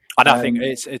 And I think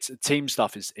it's team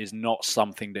stuff is not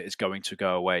something that is going to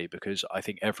go away, because I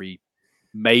think every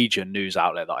major news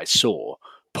outlet that I saw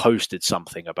posted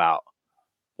something about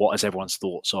what is everyone's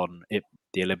thoughts on it,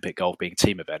 the Olympic golf being a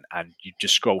team event, and you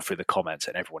just scroll through the comments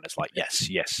and everyone is like, yes,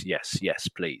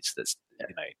 please. That's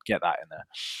get that in there.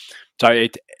 So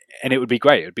it would be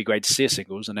great. It would be great to see a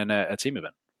singles and then a team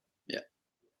event. Yeah,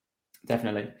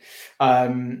 definitely.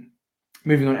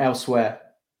 Moving on elsewhere,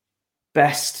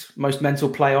 most mental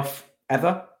playoff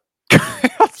ever.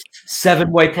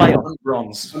 7-way playoff,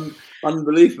 bronze.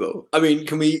 Unbelievable. I mean,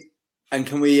 can we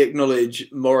acknowledge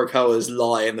Morikawa's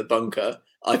lie in the bunker?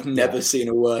 I've never seen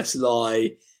a worse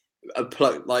lie a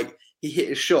plug. Like he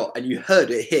hit a shot, and you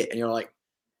heard it hit, and you're like,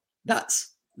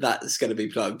 "That's going to be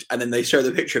plugged." And then they show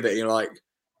the picture of it, and you're like,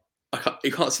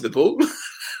 "You can't see the ball."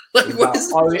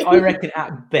 I reckon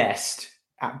at best,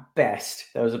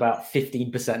 there was about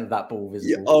 15% of that ball visible.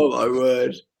 Yeah, oh my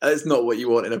word! That's not what you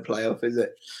want in a playoff, is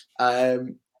it? A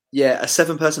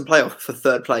 7-person playoff for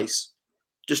third place.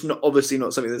 Just obviously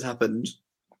not something that's happened.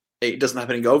 It doesn't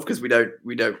happen in golf because we don't.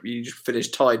 You just finish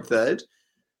tied third.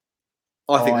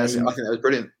 I think that was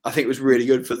brilliant. I think it was really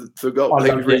good for golf. I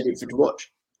think it was really good to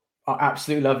watch. I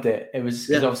absolutely loved it. It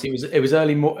was obviously it was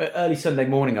early Sunday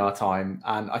morning our time,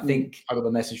 and I think I got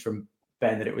the message from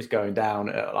Ben that it was going down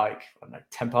at like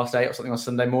 8:10 or something on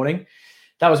Sunday morning.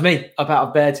 That was me up out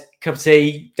of bed, cup of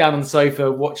tea, down on the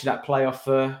sofa, watching that playoff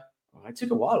for. It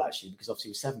took a while actually because obviously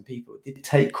with 7 people, it did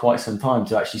take quite some time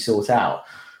to actually sort out.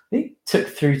 I think it took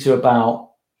through to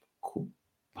about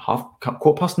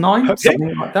 9:15,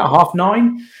 something like that,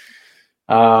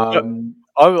 9:30.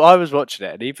 I was watching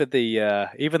it, and even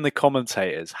the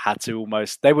commentators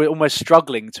they were almost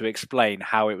struggling to explain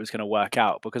how it was going to work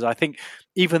out because I think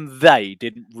even they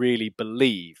didn't really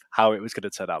believe how it was going to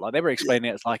turn out. Like they were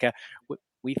explaining it as like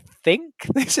we think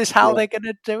this is how they're going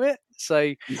to do it.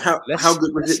 So how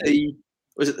good was it?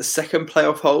 Was it the second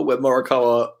playoff hole where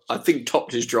Morikawa, I think,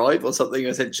 topped his drive or something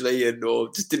essentially, or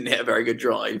just didn't hit a very good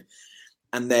drive,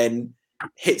 and then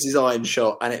hits his iron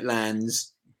shot and it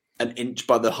lands an inch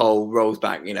by the hole, rolls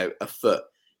back, a foot.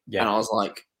 Yeah. And I was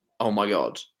like, oh my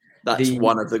God, that's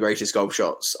one of the greatest golf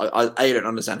shots. I don't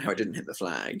understand how it didn't hit the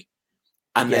flag.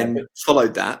 And then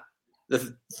followed that,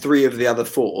 the 3 of the other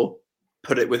 4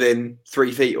 put it within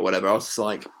 3 feet or whatever. I was just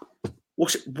like,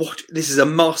 what? This is a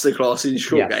masterclass in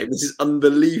short game. This is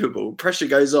unbelievable. Pressure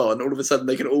goes on. All of a sudden,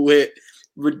 they can all hit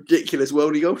ridiculous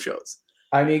worldly golf shots.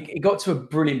 I mean, it got to a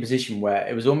brilliant position where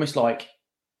it was almost like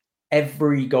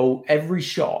every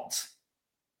shot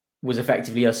was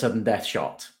effectively a sudden death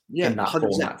shot in that 100%.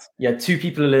 Format. Yeah, 2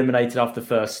 people eliminated after the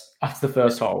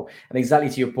first hole, and exactly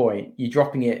to your point, you're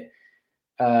dropping it.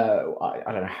 I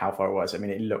don't know how far it was. I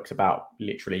mean, it looked about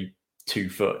literally 2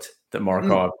 foot that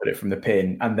Morikawa put it from the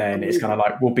pin, and then it's kind of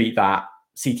like we'll beat that.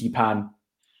 CT Pan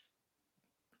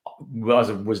was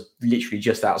literally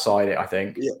just outside it, I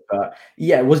think. Yeah. But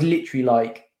it was literally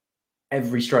like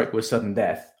every stroke was sudden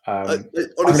death. Honestly,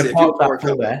 I'm going to park that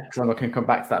for there because I'm going to come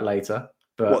back to that later.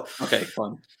 But okay,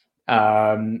 fine.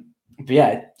 But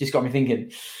yeah, just got me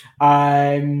thinking.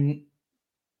 I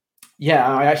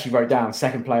actually wrote down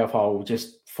second playoff hole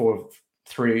just for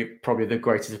 3 probably the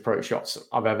greatest approach shots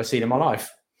I've ever seen in my life.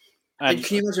 And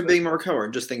can you imagine being Morikawa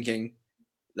and just thinking,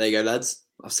 "There you go, lads.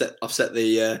 I've set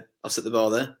the bar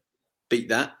there. Beat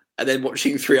that." And then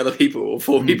watching 3 other people or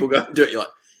 4 people go and do it, you're like,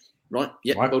 "Right,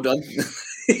 yeah, right. Well done.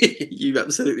 You've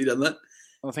absolutely done that."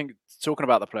 I think talking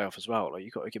about the playoff as well, like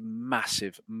you've got to give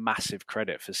massive, massive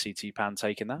credit for CT Pan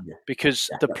taking that because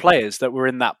the players that were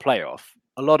in that playoff,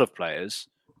 a lot of players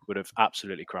would have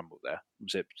absolutely crumbled there.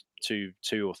 Was it 2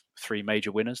 or 3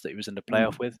 major winners that he was in the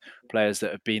playoff with? Players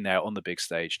that have been there on the big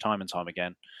stage time and time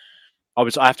again. I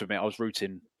have to admit, I was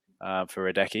rooting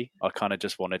for Hideki. I kind of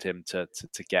just wanted him to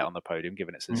get on the podium,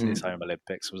 given it's his home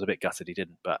Olympics. I was a bit gutted he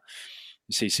didn't, but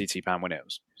you see CT Pan win it. It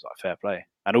was like fair play.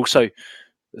 And also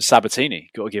Sabatini,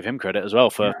 got to give him credit as well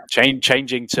for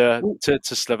changing to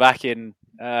Slovakian,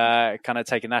 kind of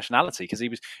taking nationality because he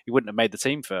wouldn't have made the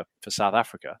team for South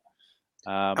Africa.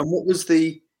 And what was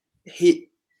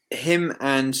him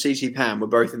and CT Pan were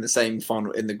both in the same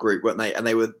final in the group, weren't they? And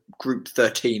they were group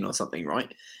 13 or something,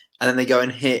 right? And then they go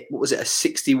and hit, what was it, a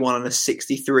 61 and a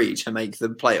 63 to make the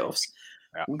playoffs.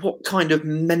 Yeah. What kind of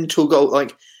mental goal?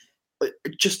 Like,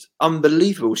 just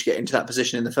unbelievable to get into that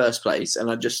position in the first place. And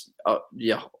I just,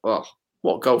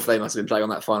 what golf they must have been playing on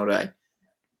that final day.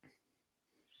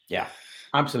 Yeah,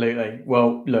 absolutely.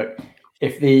 Well, look,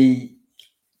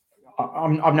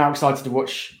 I'm now excited to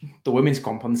watch the women's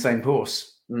comp on the same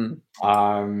course.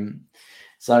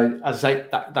 So as I say,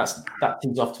 that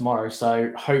team's off tomorrow.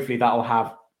 So hopefully that'll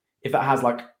have, if that has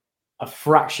like a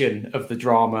fraction of the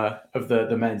drama of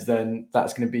the men's, then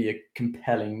that's going to be a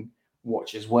compelling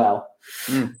watch as well.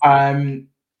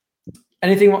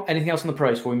 Anything else on the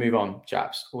pros before we move on,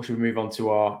 chaps? Or should we move on to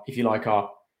our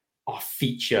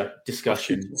feature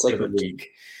discussion of the week?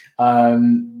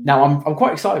 Now I'm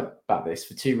quite excited about this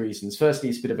for 2 reasons. Firstly,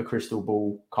 it's a bit of a crystal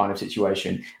ball kind of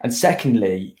situation, and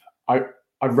secondly, I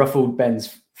ruffled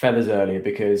Ben's feathers earlier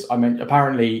because I meant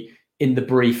apparently in the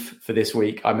brief for this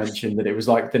week I mentioned that it was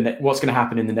like what's going to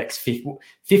happen in the next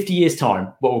 50 years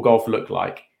time. What will golf look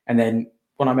like? And then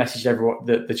when I messaged everyone,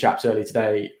 the chaps earlier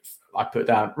today, I put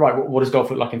down, right, what does golf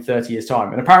look like in 30 years'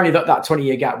 time? And apparently that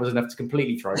 20-year gap was enough to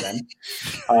completely throw them.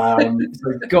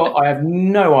 I have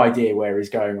no idea where he's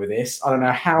going with this. I don't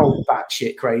know how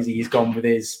batshit crazy he's gone with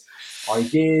his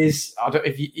ideas. I don't.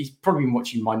 If he's probably been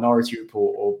watching Minority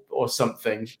Report or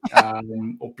something,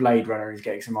 or Blade Runner. He's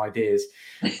getting some ideas.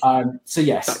 So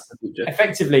yes,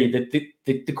 effectively,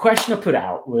 the question I put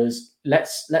out was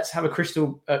let's have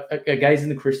a gaze in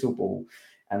the crystal ball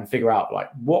and figure out like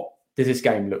what does this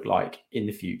game look like in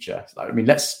the future. So, I mean,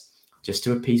 let's just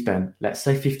to appease Ben. Let's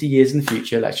say 50 years in the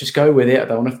future. Let's just go with it. I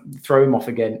don't want to throw him off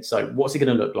again. So what's it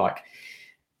going to look like?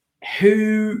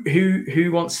 Who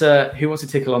wants to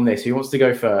tickle on this? Who wants to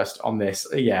go first on this?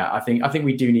 Yeah, I think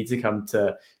we do need to come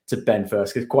to Ben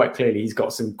first because quite clearly he's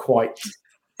got some quite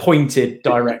pointed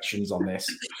directions on this.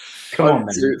 Come on,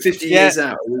 man. So 50 years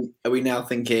out, are we now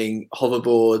thinking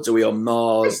hoverboards? Are we on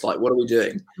Mars? Like, what are we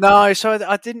doing? No, so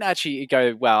I didn't actually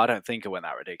go, well, I don't think I went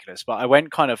that ridiculous, but I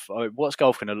went kind of, what's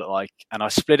golf going to look like? And I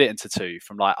split it into two,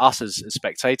 from like us as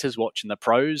spectators watching the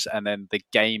pros and then the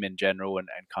game in general and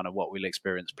kind of what we'll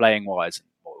experience playing-wise and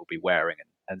what we'll be wearing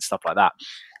and stuff like that.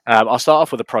 I'll start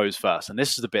off with the pros first, and this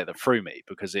is the bit that threw me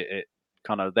because it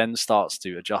kind of then starts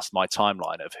to adjust my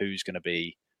timeline of who's going to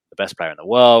be the best player in the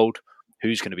world,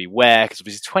 who's going to be where, because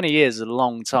obviously 20 years is a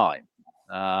long time.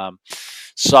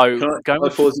 So can I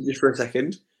pause you just for a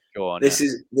second? Go on. This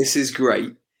is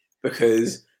great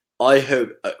because I hope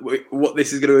what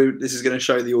this is going to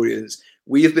show the audience.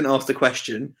 We have been asked a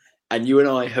question, and you and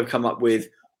I have come up with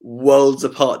worlds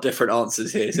apart different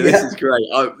answers here. So this is great.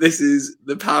 This is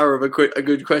the power of a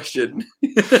good question.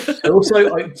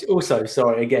 also,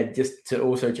 sorry again, just to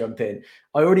also jump in.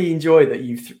 I already enjoy that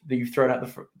you've thrown out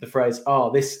the phrase.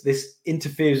 Oh, this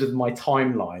interferes with my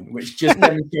timeline, which just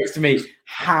demonstrates to me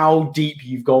how deep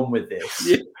you've gone with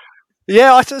this.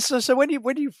 Yeah. So when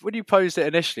you posed it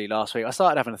initially last week, I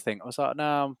started having a think. I was like,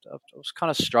 no, I was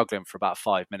kind of struggling for about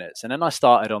 5 minutes, and then I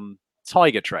started on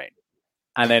Tiger Train.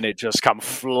 And then it just come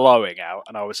flowing out,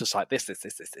 and I was just like, this.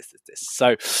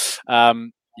 So,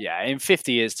 in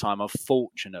 50 years' time,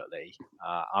 unfortunately,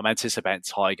 I'm anticipating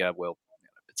Tiger will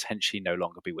potentially no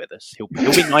longer be with us. He'll be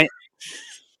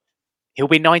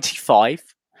 95.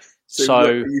 So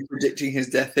are you predicting his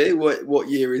death here? What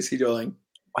year is he dying?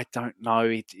 I don't know.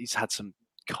 He's had some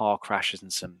car crashes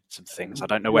and some things. I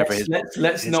don't know whether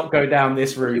let's not go down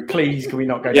this route, please. Can we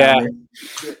not go down this?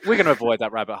 We're going to avoid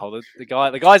that rabbit hole.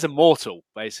 The guy's immortal,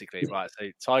 basically, right? So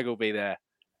Tiger will be there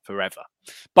forever,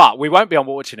 but we won't be on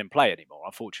watching him play anymore,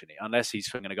 unfortunately, unless he's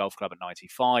swinging a golf club at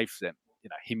 95. Then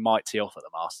he might tee off at the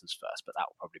Masters first, but that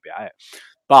will probably be it.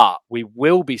 But we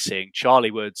will be seeing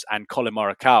Charlie Woods and Colin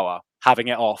Morikawa having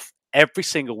it off every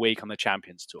single week on the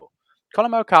Champions Tour.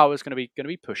 Colin Morikawa is going to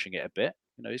be pushing it a bit.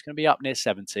 He's going to be up near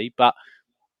 70, but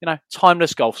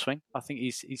timeless golf swing. I think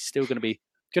he's still going to be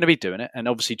doing it. And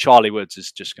obviously Charlie Woods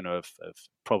is just going to have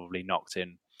probably knocked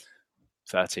in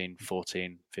 13,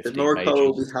 14, 15 majors. Morikawa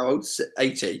will be how old?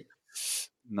 80?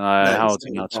 No, how old is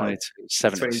he now? 22,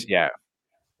 70. Yeah.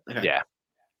 Okay. Yeah.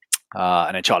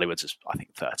 And then Charlie Woods is, I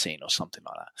think, 13 or something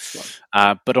like that.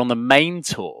 Right. But on the main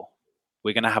tour,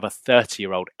 we're going to have a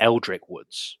 30-year-old Eldrick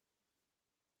Woods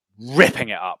ripping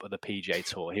it up at the PGA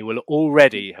Tour. He will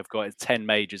already have got his 10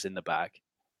 majors in the bag,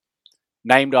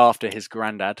 named after his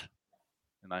granddad,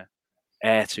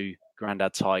 heir to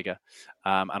Granddad Tiger.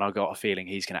 And I've got a feeling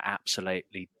he's going to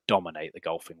absolutely dominate the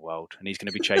golfing world, and he's going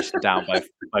to be chasing down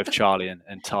both Charlie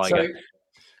and Tiger.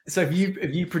 So have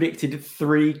you predicted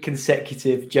 3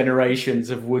 consecutive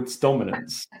generations of Woods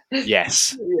dominance?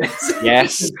 Yes.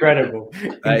 Yes. Incredible.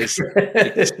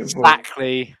 That is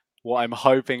exactly what I'm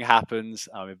hoping happens.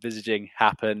 I'm envisaging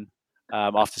happen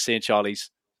after seeing Charlie's,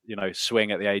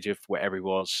 swing at the age of whatever he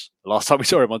was the last time we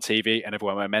saw him on TV, and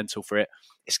everyone went mental for it.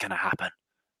 It's going to happen.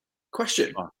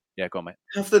 Question. Oh, yeah, go on, mate.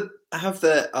 Have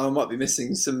there? I might be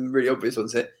missing some really obvious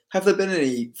ones here. Have there been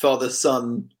any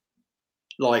father-son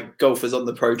golfers on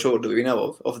the Pro Tour that we know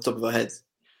of off the top of our heads?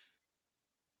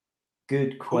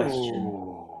 Good question.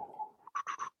 Ooh.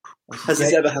 Has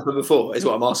this ever happened before? Is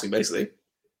what I'm asking, basically.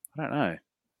 I don't know.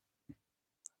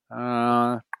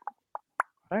 I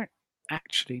don't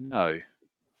actually know.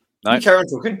 No. You carry on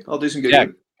talking. I'll do some good. Yeah,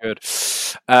 good.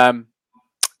 And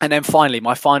then finally,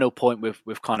 my final point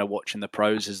with kind of watching the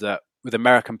pros is that with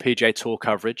American PGA Tour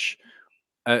coverage,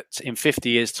 in 50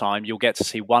 years' time, you'll get to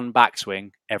see one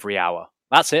backswing every hour.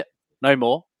 That's it. No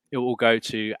more. It will go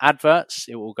to adverts.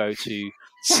 It will go to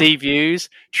sea views,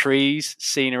 trees,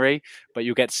 scenery, but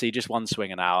you'll get to see just one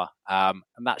swing an hour. And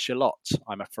that's your lot,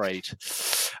 I'm afraid.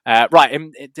 Right.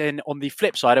 And then on the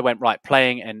flip side, I went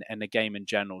playing and the game in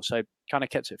general. So kind of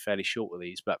kept it fairly short with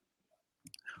these, but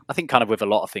I think kind of with a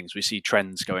lot of things, we see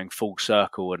trends going full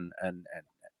circle and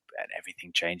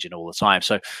everything changing all the time.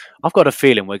 So I've got a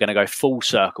feeling we're going to go full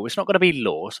circle. It's not going to be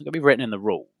law. It's not going to be written in the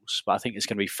rules, but I think it's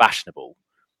going to be fashionable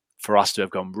for us to have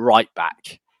gone right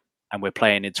back, and we're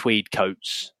playing in tweed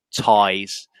coats,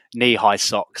 ties, knee-high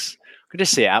socks. I can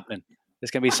just see it happening.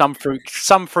 There's going to be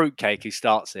some fruitcake who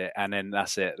starts it, and then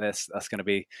that's it. That's going to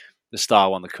be the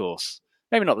style on the course.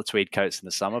 Maybe not the tweed coats in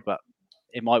the summer, but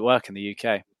it might work in the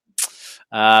UK.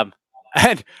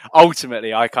 And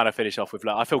ultimately, I kind of finish off with,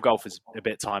 I feel golf is a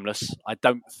bit timeless. I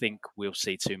don't think we'll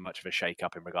see too much of a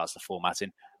shake-up in regards to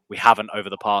formatting. We haven't over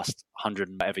the past 100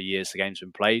 and whatever years the game's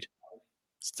been played.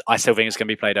 I still think it's going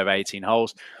to be played over 18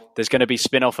 holes. There's going to be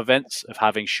spin-off events of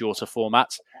having shorter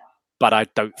formats, but I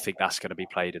don't think that's going to be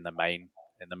played in the main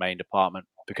department,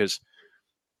 because,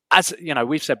 as you know,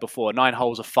 we've said before, 9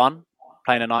 holes are fun.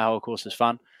 Playing a 9-hole course is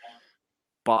fun.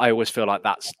 But I always feel like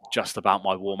that's just about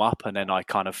my warm-up, and then I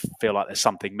kind of feel like there's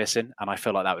something missing, and I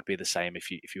feel like that would be the same if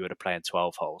you were to play in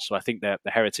 12 holes. So I think the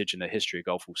heritage and the history of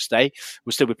golf will stay.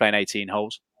 We'll still be playing 18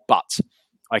 holes, but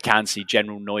I can see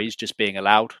general noise just being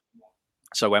allowed.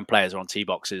 So when players are on tee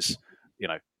boxes,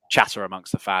 chatter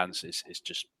amongst the fans is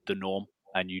just the norm,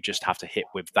 and you just have to hit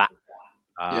with that.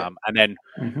 And then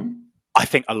I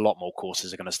think a lot more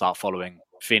courses are going to start following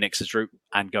Phoenix's route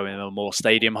and going in more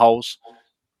stadium holes,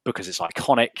 because it's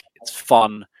iconic, it's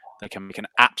fun, they can make an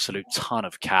absolute ton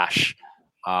of cash.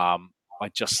 I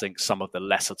just think some of the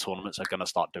lesser tournaments are going to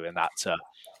start doing that.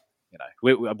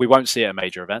 We won't see it at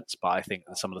major events, but I think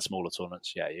some of the smaller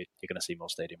tournaments, you're going to see more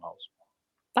stadium holes.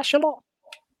 That's your lot.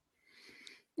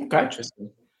 Okay.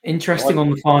 Interesting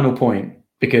on the final point,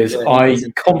 because I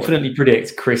confidently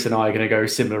predict Chris and I are going to go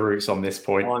similar routes on this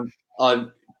point.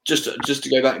 I'm just to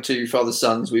go back to Father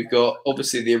Sons, we've got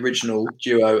obviously the original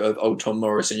duo of old Tom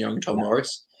Morris and young Tom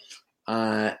Morris.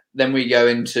 Then we go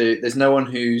into, there's no one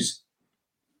who's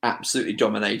absolutely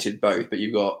dominated both, but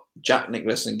you've got Jack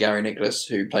Nicklaus and Gary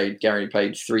Nicklaus, Gary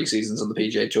played 3 seasons on the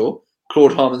PGA Tour.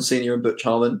 Claude Harmon Sr. and Butch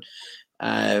Harmon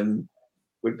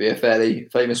would be a fairly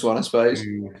famous one, I suppose.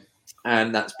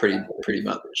 And that's pretty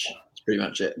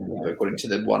much it, according to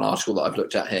the one article that I've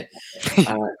looked at here.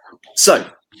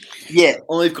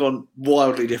 I've gone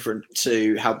wildly different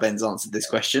to how Ben's answered this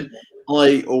question.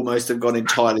 I almost have gone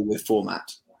entirely with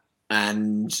format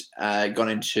and gone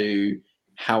into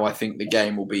how I think the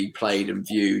game will be played and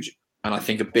viewed. And I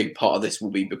think a big part of this will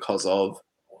be because of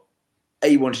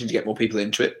wanting to get more people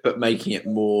into it, but making it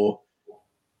more,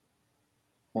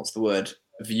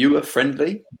 viewer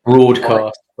friendly?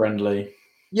 Broadcast friendly.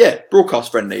 Yeah,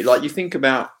 broadcast friendly. Like, you think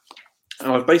about,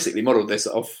 and I've basically modelled this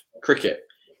off cricket,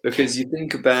 because you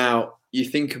think about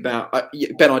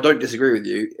Ben, I don't disagree with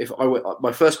you.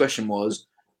 My first question was,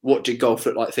 what did golf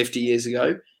look like 50 years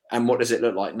ago, and what does it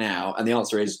look like now? And the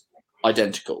answer is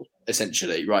identical,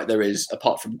 essentially, right? There is,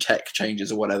 apart from tech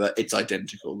changes or whatever, it's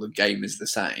identical. The game is the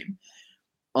same.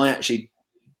 I actually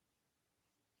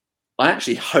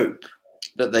hope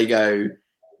that they go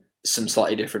some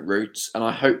slightly different routes, and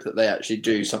I hope that they actually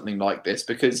do something like this,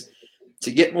 because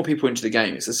to get more people into the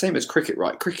game, it's the same as cricket,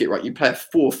 right? You play a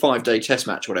 4 or 5 day test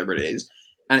match, whatever it is,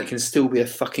 and it can still be a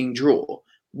fucking draw.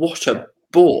 What a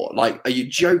bore. Like, are you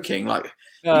joking? Like,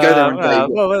 you go there and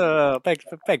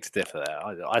beg to differ there.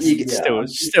 I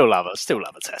still love a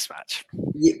test match.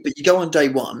 Yeah, but you go on day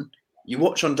one, you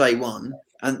watch on day one,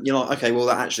 and you're like, okay, well,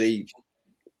 that actually,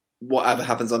 whatever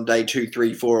happens on day 2,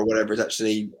 3, 4, or whatever is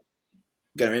actually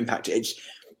going to impact it. It's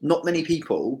not many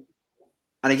people.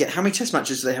 And again, how many test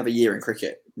matches do they have a year in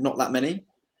cricket? Not that many?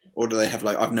 Or do they have,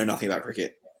 I've known nothing about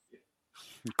cricket?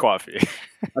 Quite a few.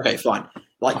 Okay, fine.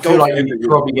 I feel like you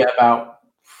probably get about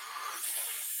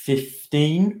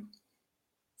 15.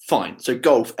 Fine. So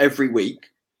golf every week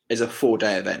is a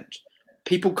 4-day event.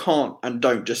 People can't and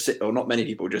don't just sit, or not many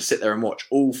people just sit there and watch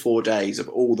all 4 days of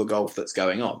all the golf that's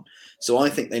going on. So I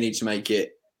think they need to make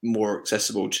it more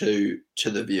accessible to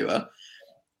the viewer.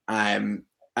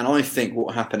 And I think what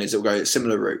will happen is it'll go a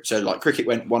similar route. So like cricket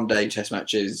went 1 day test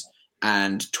matches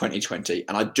and 2020.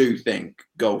 And I do think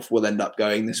golf will end up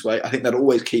going this way. I think they'll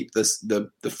always keep the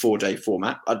 4-day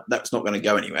format. That's not going to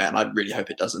go anywhere. And I really hope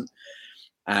it doesn't.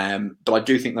 But I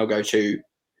do think they'll go to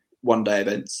 1 day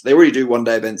events. They already do 1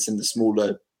 day events in the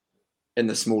smaller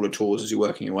tours as you're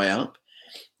working your way up.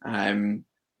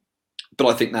 But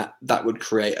I think that would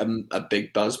create a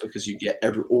big buzz, because you get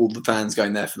all the fans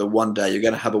going there for the 1 day. You're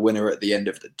going to have a winner at the end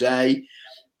of the day.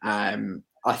 I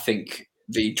think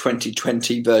the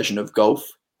 2020 version of golf,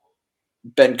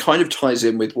 Ben, kind of ties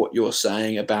in with what you're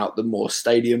saying about the more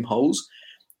stadium holes.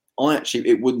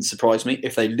 It wouldn't surprise me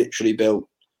if they literally built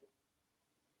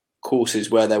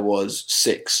courses where there was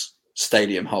 6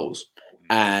 stadium holes.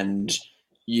 and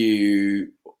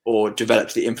you or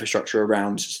developed the infrastructure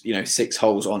around 6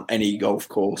 holes on any golf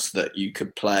course that you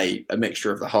could play a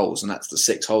mixture of the holes, and that's the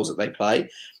 6 holes that they play,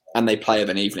 and they play of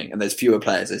an evening, and there's fewer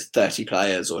players, there's 30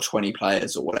 players or 20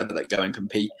 players or whatever that go and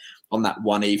compete on that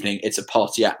one evening. It's a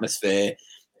party atmosphere.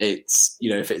 It's,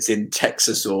 if it's in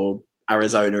Texas or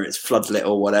Arizona, it's floodlit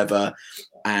or whatever,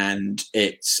 and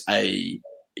it's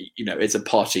it's a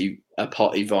party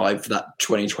vibe for that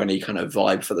 2020 kind of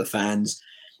vibe for the fans,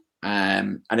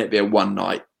 and it'd be a one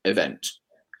night event.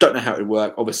 Don't know how it would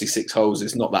work. Obviously, 6 holes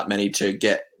is not that many to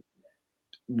get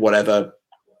whatever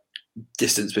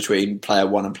distance between player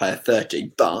 1 and player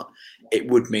 30, but it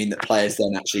would mean that players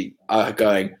then actually are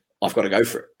going, I've got to go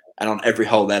for it. And on every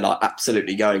hole, they're like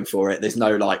absolutely going for it. There's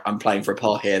no like, I'm playing for a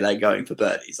par here. They're going for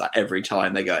birdies. Like every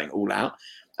time they're going all out.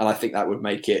 And I think that would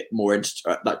make it more,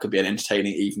 that could be an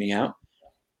entertaining evening out,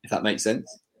 if that makes sense.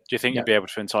 Do you think you'd be able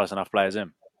to entice enough players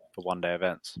in for one day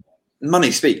events?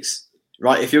 Money speaks,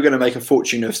 right? If you're going to make a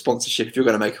fortune of sponsorship, if you're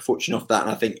going to make a fortune off that,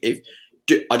 and I think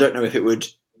I don't know if it would,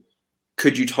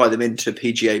 could you tie them into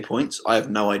PGA points? I have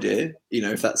no idea,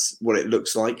 if that's what it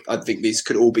looks like. I think these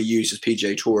could all be used as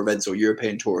PGA Tour events or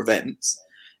European Tour events.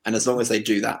 And as long as they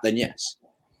do that, then yes.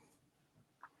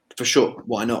 For sure.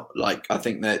 Why not? Like, I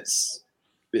think that's,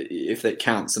 if it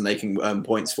counts and they can earn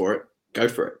points for it, go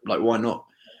for it. Like, why not?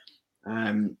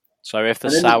 So if the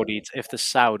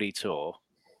Saudi tour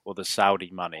or the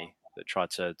Saudi money that tried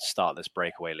to start this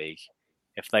breakaway league,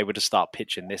 if they were to start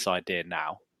pitching this idea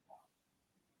now,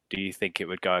 do you think it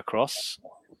would go across?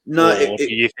 No. Or do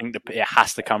you think that it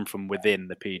has to come from within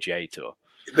the PGA Tour?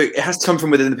 But it has to come from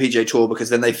within the PGA Tour, because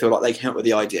then they feel like they can help with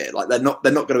the idea. Like they're not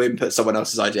going to input someone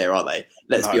else's idea, are they?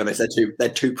 Let's be honest. They're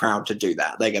too proud to do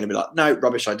that. They're going to be like, no,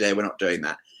 rubbish idea. We're not doing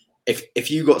that. If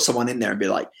you got someone in there and be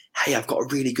like, hey, I've got a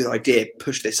really good idea,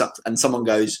 push this up, and someone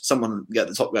at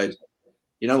the top goes,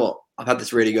 you know what? I've had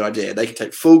this really good idea. They can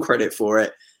take full credit for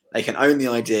it. They can own the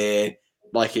idea,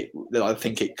 that I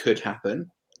think it could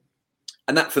happen.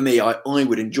 And that, for me, I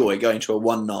would enjoy going to a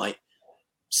one night,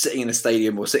 sitting in a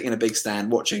stadium or sitting in a big stand,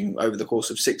 watching over the course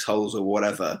of 6 holes or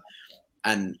whatever,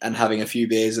 and having a few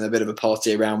beers and a bit of a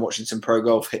party around, watching some pro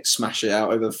golf smash it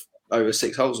out over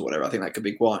 6 holes or whatever. I think that could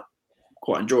be quite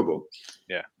enjoyable.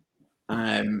 Yeah.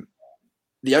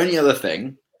 The only other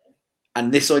thing,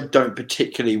 and this I don't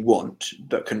particularly want,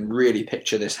 but can really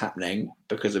picture this happening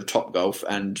because of Topgolf,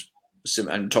 and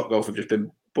Topgolf have just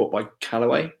been bought by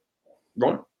Callaway,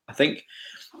 right? I think.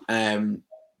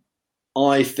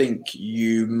 I think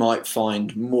you might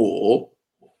find more.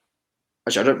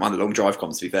 Actually, I don't mind the long drive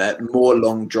comps, to be fair. More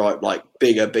long drive, like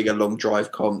bigger long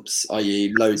drive comps,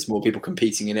 i.e., loads more people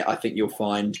competing in it. I think you'll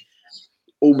find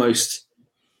almost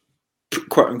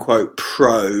quote unquote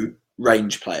pro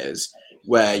range players,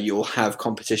 where you'll have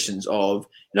competitions of,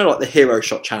 like the Hero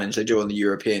Shot Challenge they do on the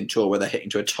European Tour, where they're hitting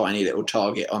to a tiny little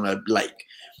target on a lake.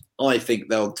 I think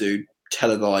they'll do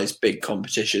televised big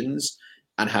competitions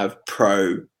and have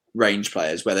pro range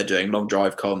players where they're doing long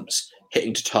drive comps,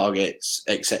 hitting to targets,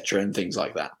 etc., and things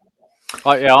like that.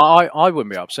 I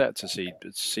wouldn't be upset to see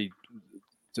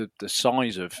the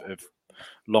size of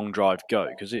long drive go,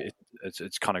 because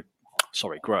it's kind of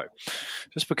grow,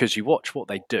 just because you watch what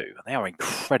they do, and they are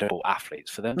incredible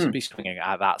athletes. For them to be swinging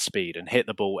at that speed and hit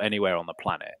the ball anywhere on the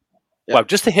planet, well,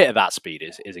 just to hit at that speed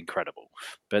is incredible,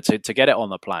 but to get it on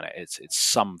the planet, it's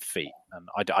some feat. And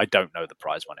I don't know the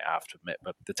prize money, I have to admit,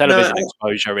 but the television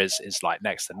exposure is like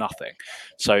next to nothing.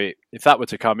 So if that were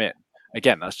to come in,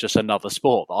 again, that's just another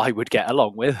sport that I would get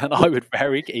along with, and I would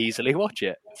very easily watch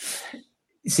it.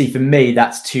 See, for me,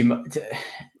 that's too much.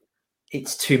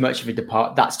 It's too much of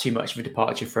a That's too much of a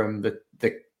departure from the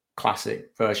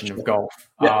classic version of golf.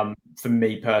 Yeah. For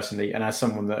me personally, and as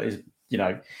someone that is,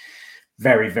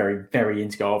 very, very, very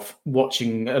into golf,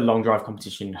 watching a long drive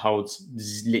competition holds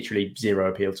literally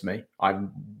zero appeal to me.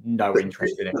 I'm no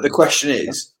interest in it. The question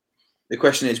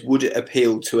is, would it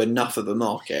appeal to enough of a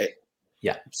market?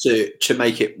 Yeah. To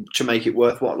make it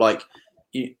worthwhile? Like,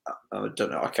 I don't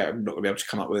know. Okay, I'm not going to be able to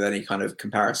come up with any kind of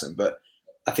comparison, but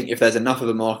I think if there's enough of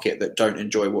a market that don't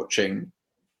enjoy watching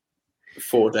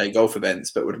 4-day golf events,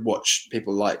 but would watch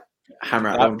people like hammer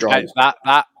out long drives.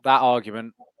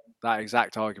 That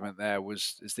exact argument there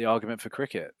is the argument for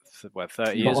cricket.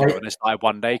 30 years ago when they started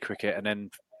one-day cricket, and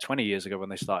then 20 years ago when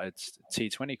they started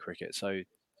T20 cricket. So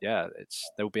yeah,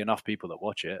 there will be enough people that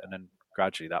watch it, and then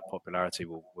gradually that popularity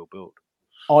will build.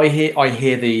 I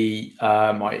hear the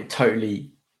I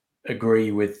totally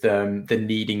agree with the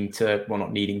needing to, well,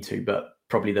 not needing to, but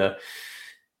probably the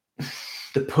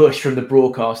push from the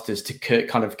broadcasters to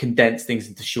kind of condense things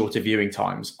into shorter viewing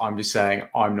times. I'm just saying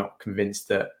I'm not convinced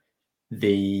that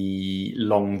the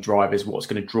long drive is what's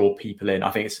going to draw people in.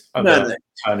 I think it's No.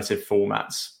 alternative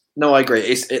formats. No, I agree.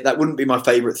 That wouldn't be my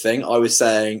favourite thing. I was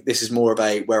saying this is more of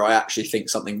where I actually think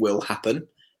something will happen.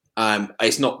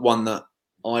 It's not one that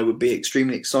I would be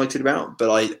extremely excited about,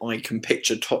 but I can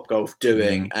picture Topgolf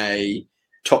doing a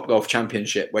Topgolf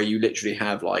Championship where you literally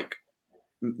have like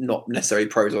not necessarily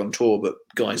pros on tour, but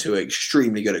guys who are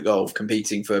extremely good at golf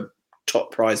competing for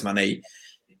top prize money,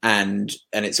 and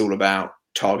it's all about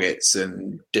targets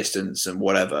and distance and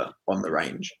whatever on the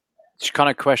range. It's kind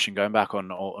of question going back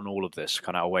on all of this,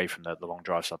 kind of away from the long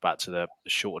drive stuff, back to the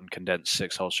short and condensed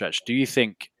 6-hole stretch. Do you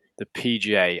think the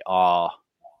PGA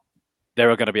there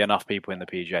are going to be enough people in the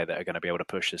PGA that are going to be able to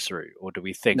push this through, or do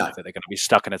we think that they're going to be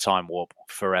stuck in a time warp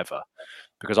forever?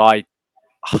 Because I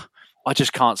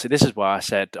just can't see. This is where I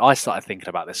started thinking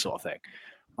about this sort of thing.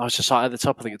 I was just like at the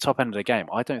top end of the game.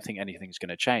 I don't think anything's going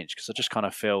to change because I just kind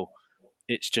of feel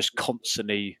it's just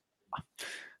constantly.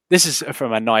 This is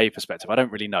from a naive perspective. I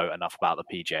don't really know enough about the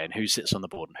PGA and who sits on the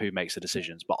board and who makes the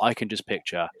decisions, but I can just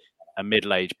picture a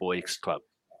middle-aged boys club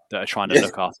that are trying to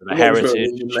look after the heritage.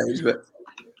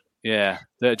 Yeah,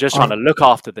 they're just trying to look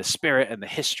after the spirit and the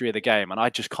history of the game, and I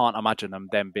just can't imagine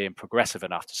them being progressive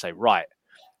enough to say, right,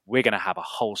 we're going to have a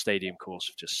whole stadium course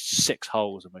of just 6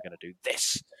 holes, and we're going to do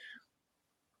this.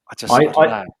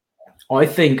 I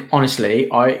think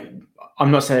honestly,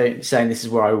 I'm not saying this is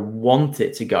where I want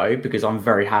it to go because I'm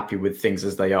very happy with things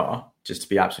as they are, just to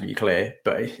be absolutely clear.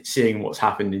 But seeing what's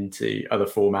happened into other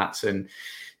formats, and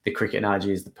the cricket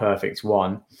analogy is the perfect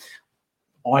one,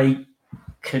 I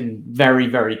can very,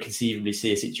 very conceivably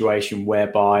see a situation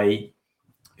whereby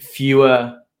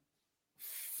fewer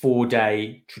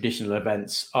 4-day traditional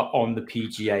events are on the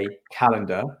PGA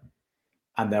calendar,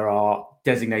 and there are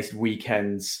designated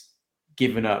weekends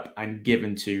given up and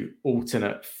given to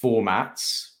alternate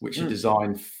formats, which are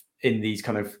designed in these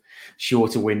kind of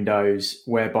shorter windows,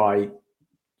 whereby,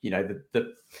 you know,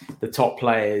 the top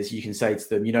players, you can say to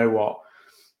them, you know what,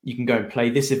 you can go and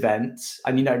play this event,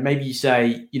 and, you know, maybe you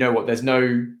say, you know what, there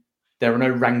are no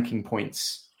ranking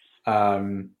points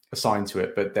assigned to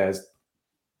it, but there's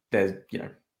you know,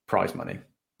 prize money.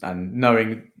 And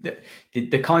knowing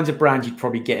the kinds of brands you'd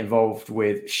probably get involved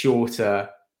with shorter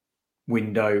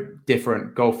window,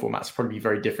 different golf formats probably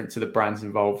very different to the brands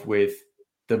involved with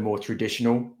the more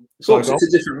traditional. It's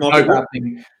a different model.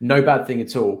 No bad thing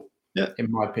at all. Yeah.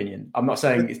 In my opinion, I'm not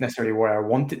saying it's necessarily where I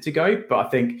want it to go, but I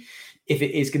think if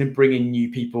it is going to bring in new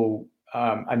people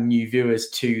and new viewers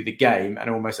to the game, and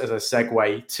almost as a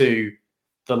segue to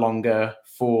the longer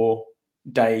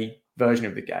 4-day version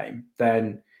of the game,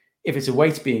 then if it's a way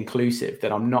to be inclusive,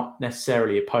 then I'm not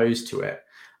necessarily opposed to it.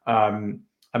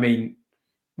 I mean,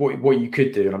 what you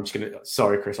could do, and I'm just going to,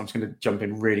 sorry, Chris, I'm just going to jump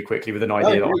in really quickly with an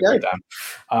idea that I wrote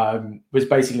down, was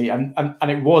basically, and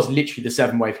it was literally the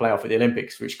 7-way playoff at the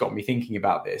Olympics, which got me thinking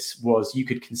about this, was you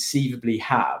could conceivably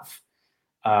have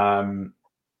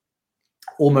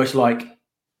almost like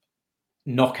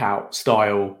knockout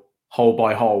style hole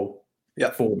by hole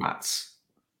formats,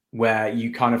 where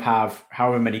you kind of have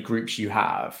however many groups you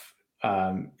have,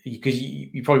 because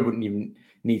you probably wouldn't even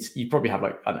need, you'd probably have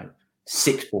like, I don't know,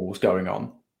 6 balls going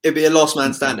on. It'd be a last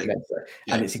man standing.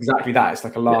 And it's exactly that. It's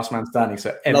like a last man standing.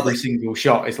 So every single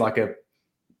shot is like a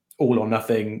all or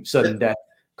nothing, sudden death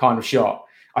kind of shot.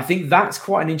 I think that's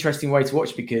quite an interesting way to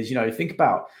watch, because, you know, think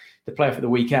about the playoff at the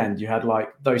weekend. You had like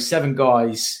those 7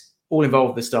 guys all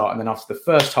involved at the start. And then after the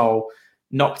first hole,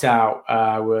 knocked out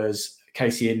was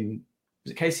Casey and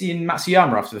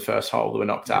Matsuyama after the first hole that were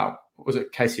knocked out. Was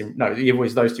it Casey? No, it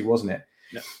was those 2, wasn't it?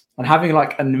 Yeah. And having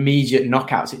like an immediate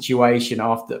knockout situation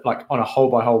after, like on a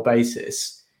hole by hole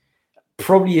basis,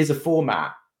 probably is a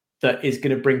format that is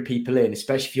going to bring people in,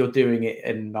 especially if you're doing it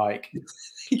in like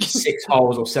 6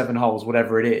 holes or 7 holes,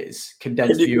 whatever it is.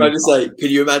 Condensed viewing. Can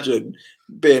you imagine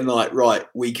being like, right,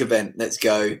 week event, let's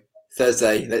go.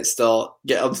 Thursday, let's start.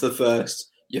 Get onto the first.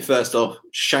 You're first off,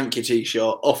 shank your tee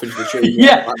shot off into the tree.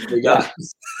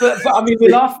 But I mean,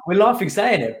 we're laughing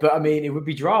saying it, but I mean, it would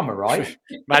be drama, right?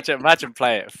 imagine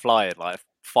flying like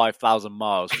 5,000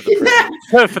 miles for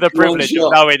the privilege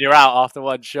of knowing you're out after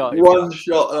one shot. One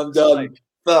shot, and I'm done.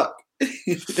 Fuck.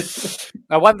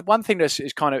 Now, one thing that's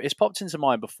is kind of, it's popped into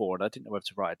mind before, and I didn't know whether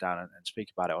to write it down and speak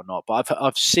about it or not. But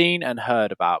I've seen and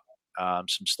heard about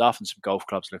some stuff and some golf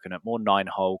clubs looking at more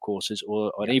 9-hole courses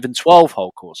or even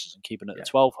 12-hole courses and keeping it at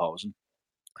 12 holes. And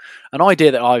an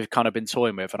idea that I've kind of been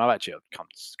toying with, and I've actually come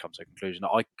to a conclusion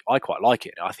that I quite like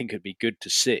it. I think it'd be good to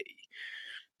see,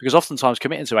 because oftentimes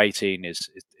committing to 18 is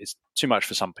too much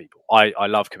for some people. I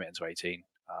love committing to 18,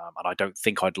 and I don't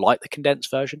think I'd like the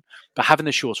condensed version, but having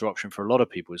the shorter option for a lot of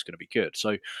people is going to be good.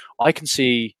 So I can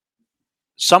see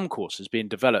some courses being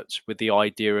developed with the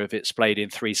idea of it's played in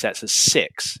 3 sets of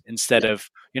 6 instead of,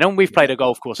 when we've played a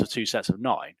golf course of 2 sets of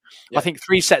 9. Yeah. I think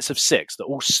 3 sets of 6 that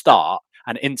all start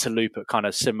and interloop at kind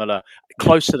of similar,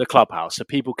 close to the clubhouse, so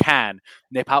people can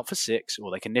nip out for 6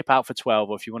 or they can nip out for 12,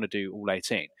 or if you want to do all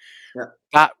 18.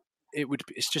 Yeah.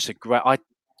 It's just I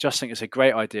just think it's a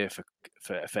great idea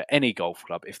for any golf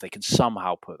club if they can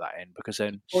somehow put that in, because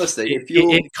then honestly,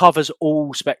 it covers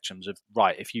all spectrums of,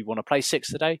 right, if you want to play 6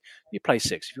 today, you play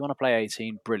 6. If you want to play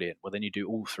 18, brilliant. Well, then you do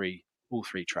all three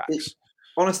tracks.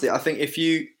 Honestly, I think if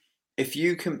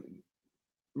you can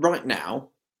right now,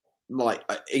 like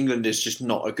England is just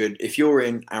not a good. If you're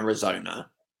in Arizona,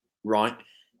 right,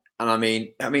 and I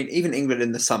mean even England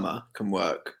in the summer can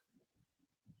work.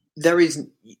 There is,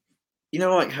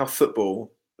 like how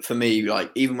football. For me,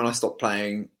 like even when I stopped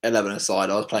playing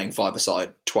 11-a-side, I was playing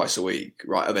 5-a-side twice a week,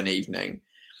 right, of an evening.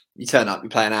 You turn up, you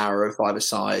play an hour of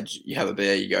 5-a-side, you have a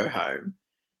beer, you go home.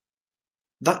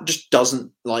 That just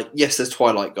doesn't, yes, there's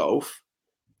twilight golf,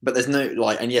 but there's no,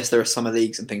 and yes, there are summer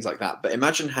leagues and things like that. But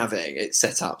imagine having it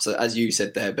set up. So as you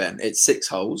said there, Ben, it's 6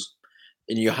 holes,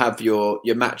 and you have your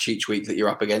match each week that you're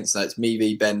up against. So it's me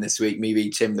v Ben this week, me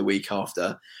v Tim the week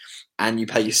after. And you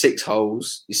play your 6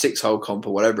 holes, your 6-hole comp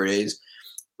or whatever it is.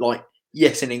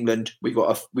 Yes, in England,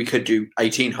 we could do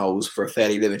 18 holes for a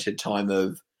fairly limited time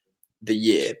of the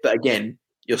year. But again,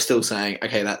 you're still saying,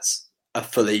 okay, that's a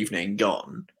full evening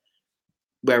gone.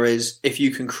 Whereas if you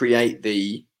can create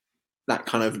that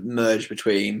kind of merge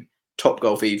between top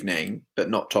golf evening,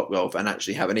 but not top golf, and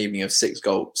actually have an evening of 6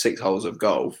 holes of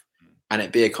golf, and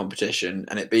it be a competition,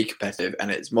 and it be competitive,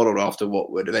 and it's modelled after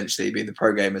what would eventually be the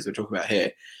pro game as we're talking about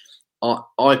here,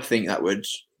 I think that would...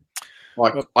 I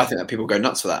think that people go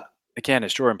nuts for that. Again,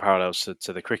 it's drawing parallels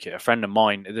to the cricket. A friend of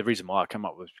mine, the reason why I came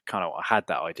up with I had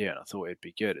that idea and I thought it'd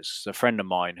be good, is a friend of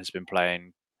mine has been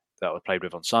playing, that I played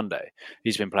with on Sunday.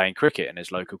 He's been playing cricket in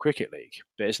his local cricket league,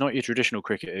 but it's not your traditional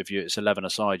cricket. It's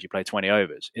 11-a-side, you play 20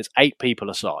 overs. It's 8 people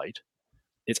aside.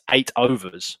 It's 8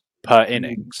 overs per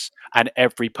innings, and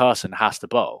every person has to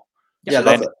bowl. Yeah, so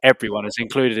then everyone is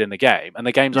included in the game, and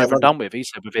the game's over and done with. He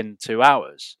said within 2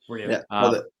 hours. Brilliant. Yeah,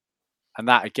 love it. And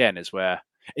that, again, is where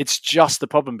it's just the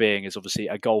problem being is obviously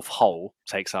a golf hole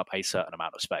takes up a certain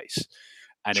amount of space.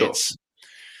 And it's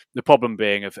the problem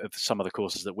being of some of the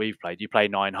courses that we've played. You play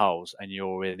 9 holes and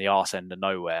you're in the arse end of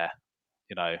nowhere,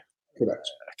 Correct.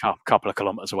 A couple of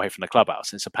kilometres away from the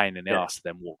clubhouse. It's a pain in the arse to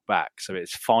then walk back. So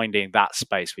it's finding that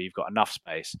space where you've got enough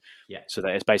space. Yeah. So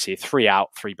that it's basically 3 out,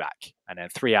 3 back, and then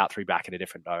 3 out, 3 back in a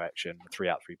different direction, 3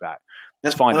 out, 3 back.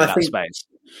 It's finding that space.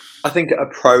 I think at a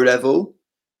pro level,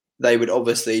 they would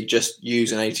obviously just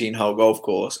use an 18-hole golf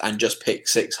course and just pick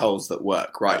 6 holes that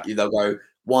work, right? Yeah. They'll go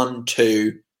 1,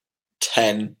 2,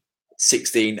 10,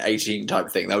 16, 18 type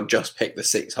of thing. They'll just pick the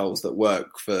 6 holes that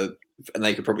work and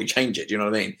they could probably change it. Do you know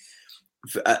what I mean?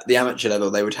 At the amateur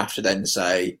level, they would have to then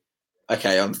say,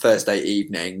 okay, on Thursday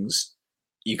evenings,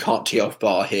 you can't tee off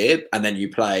bar here, and then you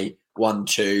play 1,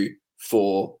 2,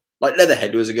 4. Like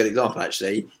Leatherhead was a good example,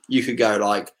 actually. You could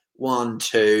go 1,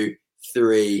 2,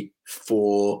 3,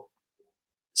 4,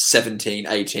 17,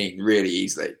 18 really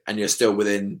easily, and you're still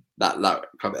within that low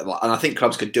club. And I think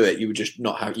clubs could do it. You just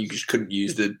couldn't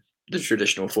use the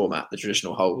traditional format, the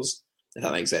traditional holes, if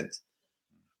that makes sense.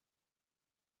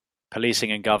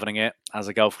 Policing and governing it as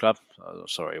a golf club. Oh,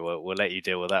 sorry, we'll let you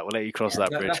deal with that. We'll let you cross that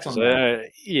bridge.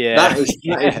 That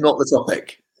is not the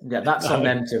topic. Yeah, that's on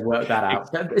them to work that out.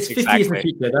 It's 50 years in the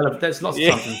future. There's lots of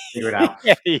time to figure it out.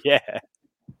 Yeah.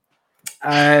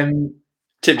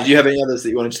 Tim, did you have any others that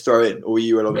you wanted to throw in, or were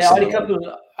you along? Yeah, I had a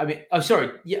couple of.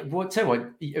 Sorry. Yeah, tell me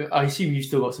what. I assume you've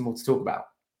still got some more to talk about,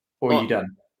 or are you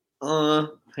done?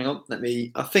 Hang on.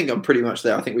 I think I'm pretty much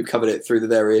there. I think we've covered it through the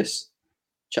various.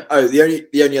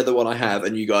 The only other one I have,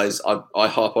 and you guys, I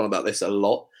harp on about this a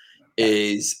lot,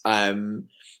 is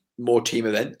more team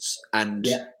events and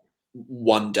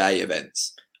one-day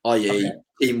events, i.e.,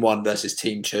 Team 1 versus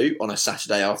Team 2 on a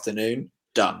Saturday afternoon.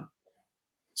 Done.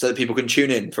 So that people can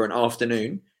tune in for an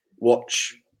afternoon,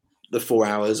 watch the 4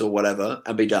 hours or whatever,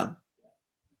 and be done,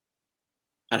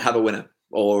 and have a winner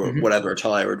or whatever, a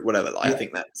tie or whatever. I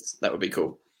think that would be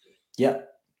cool. Yeah,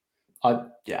 I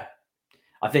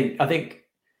think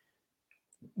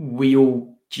we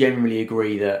all generally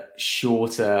agree that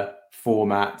shorter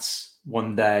formats,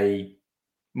 one day,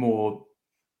 more,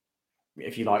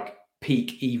 if you like,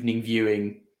 peak evening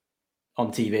viewing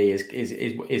on TV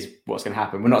is what's going to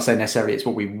happen. We're not saying necessarily it's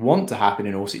what we want to happen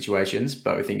in all situations,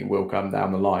 but we think it will come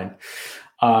down the line.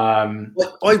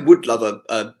 I would love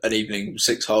an evening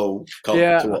 6-hole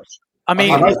to watch. I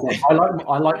mean,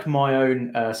 I like my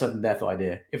own sudden death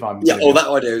idea. If I'm that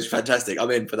idea is fantastic.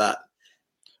 I'm in for that.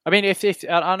 I mean, if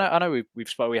I know we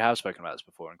have spoken about this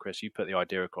before, and Chris, you put the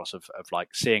idea across of like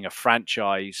seeing a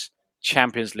franchise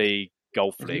Champions League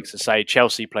golf league. So say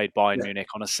Chelsea played Bayern Munich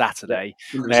on a Saturday,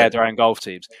 they had their own golf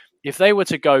teams. If they were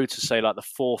to go to say like the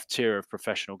fourth tier of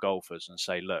professional golfers and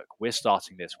say, look, we're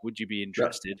starting this, would you be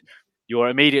interested? You're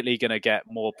immediately going to get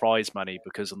more prize money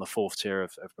because on the fourth tier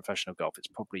of professional golf, it's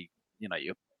probably,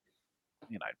 you're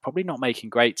probably not making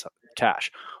great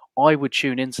cash. I would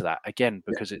tune into that again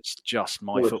because it's just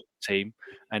my football team,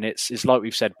 and it's like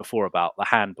we've said before about the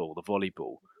handball, the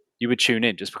volleyball. You would tune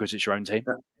in just because it's your own team.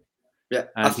 Yeah,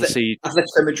 and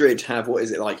Atletico Madrid have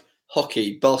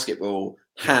hockey, basketball,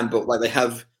 handball. Like they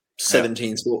have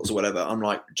 17 sports or whatever. I'm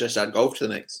like, just add golf to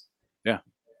the mix. Yeah,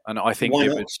 and I think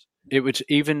it would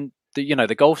even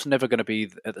the golf's never going to be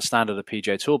at the standard of the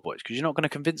PGA Tour boys because you're not going to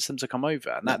convince them to come over,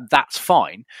 and that's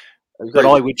fine. But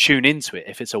I would tune into it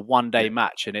if it's a one-day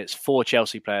match and it's 4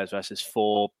 Chelsea players versus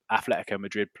 4 Atletico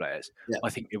Madrid players. Yeah.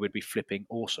 I think it would be flipping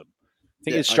awesome. I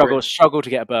think you'd struggle to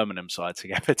get a Birmingham side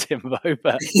together, Timbo.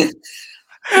 But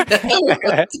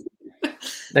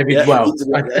they'd be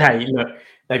hey, look,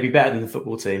 they'd be better than the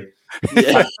football team.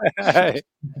 Yeah.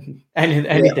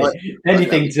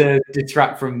 anything to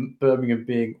detract from Birmingham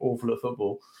being awful at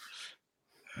football.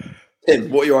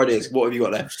 Tim, what are your ideas? What have you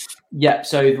got left? Yeah,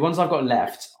 so the ones I've got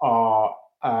left are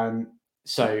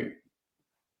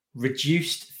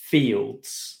reduced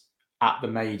fields at the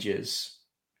majors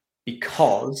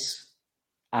because,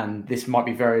 and this might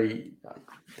be very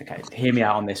okay. Hear me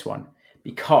out on this one,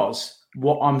 because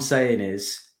what I'm saying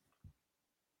is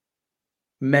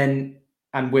men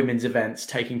and women's events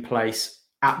taking place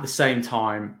at the same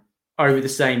time over the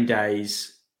same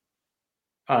days.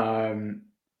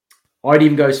 I'd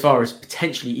even go as far as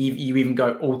potentially you even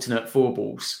go alternate 4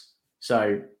 balls.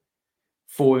 So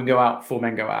 4 women go out, 4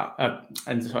 men go out,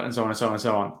 and so on and so on and so on and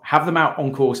so on. Have them out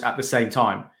on course at the same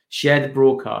time. Share the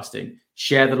broadcasting,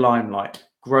 share the limelight,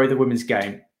 grow the women's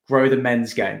game, grow the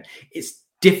men's game. It's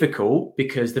difficult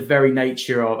because the very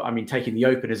nature of, taking the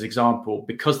Open as an example,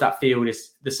 because that field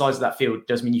is the size of that field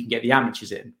does mean you can get the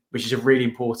amateurs in, which is a really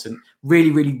important, really,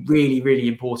 really, really, really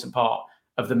important part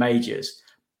of the majors.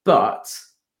 But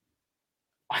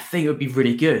I think it would be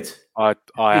really good. I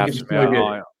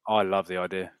love the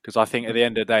idea because I think at the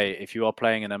end of the day, if you are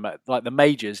playing in like the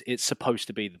majors, it's supposed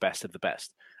to be the best of the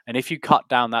best. And if you cut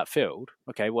down that field,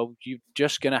 okay, well, you're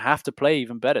just going to have to play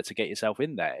even better to get yourself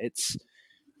in there. It's,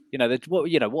 what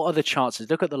are the chances?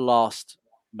 Look at the last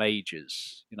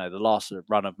majors, the last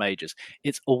run of majors.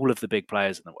 It's all of the big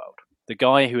players in the world. The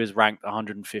guy who is ranked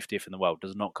 150th in the world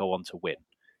does not go on to win.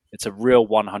 It's a real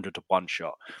 100 to 1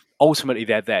 shot. Ultimately,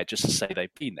 they're there just to say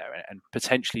they've been there and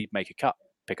potentially make a cut,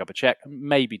 pick up a check, and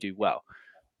maybe do well.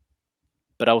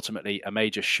 But ultimately, a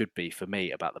major should be, for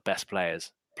me, about the best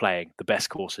players playing the best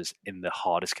courses in the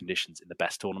hardest conditions in the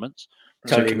best tournaments.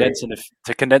 Totally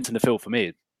to condense in the field, for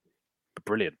me,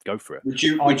 brilliant. Go for it. Would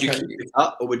you keep the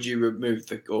cut, or would you remove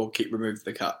the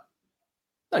cut?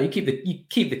 No, you keep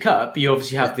the cut, but you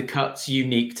obviously have the cuts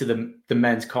unique to the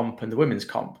men's comp and the women's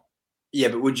comp. Yeah,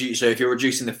 but would you? So if you're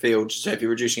reducing the field, so if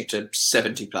you're reducing it to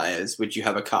 70 players, would you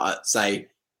have a cut at say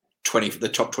 20 for the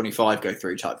top 25 go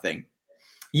through type thing?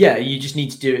 Yeah, you just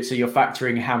need to do it so you're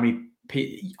factoring how many.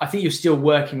 I think you're still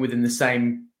working within the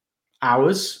same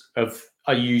hours of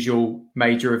a usual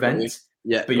major event.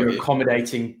 Yeah, but you're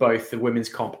accommodating both the women's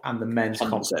comp and the men's 100%.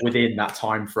 Comp within that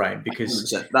time frame.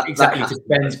 Because exactly to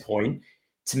Ben's point,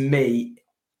 to me,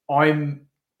 I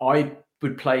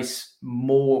would place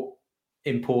more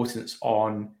importance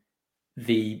on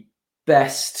the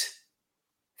best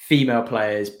female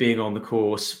players being on the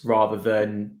course rather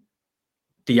than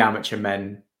the amateur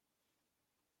men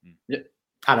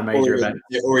at a major event.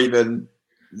 Or even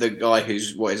the guy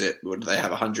who's, what do they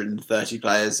have, 130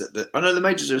 players? I know the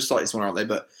majors are slightly smaller, aren't they?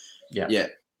 But yeah,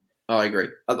 I agree.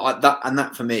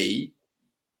 That for me,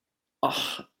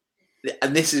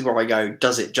 and this is where I go,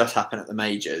 does it just happen at the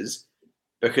majors?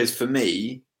 Because for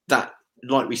me, that,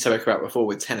 like we spoke about before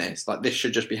with tennis, like this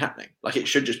should just be happening. Like it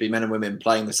should just be men and women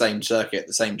playing the same circuit,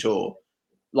 the same tour,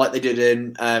 like they did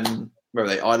in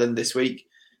Ireland this week.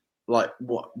 Like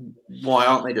what? Why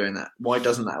aren't they doing that? Why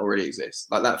doesn't that already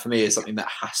exist? Like that for me is something that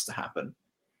has to happen.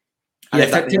 And if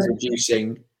that means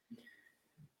reducing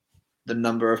the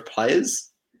number of players,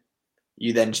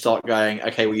 you then start going,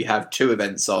 okay, well you have 2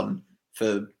 events on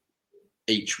for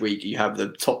each week. You have the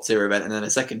top tier event and then a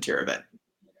second tier event.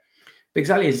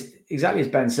 Exactly as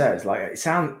Ben says, like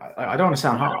I don't want to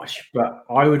sound harsh, but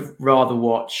I would rather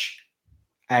watch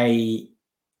a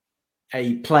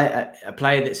player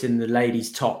that's in the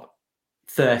ladies' top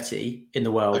 30 in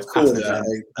the world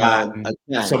than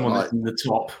someone that's in the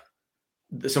top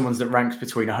someone's that ranks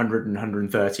between 100 and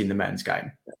 130 in the men's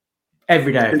game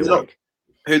every day of the week.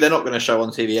 Who they're not going to show on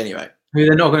TV anyway. Who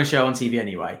they're not going to show on TV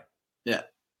anyway. Yeah.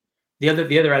 The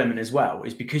other element as well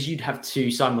is because you'd have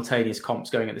two simultaneous comps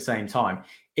going at the same time.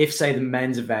 If, say, the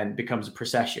men's event becomes a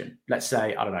procession, let's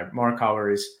say, I don't know,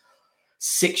 Morikawa is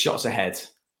 6 shots ahead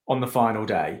on the final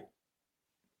day.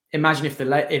 Imagine if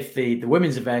the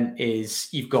women's event is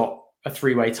you've got a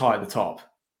 3-way tie at the top.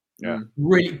 Yeah.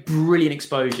 Really brilliant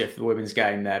exposure for the women's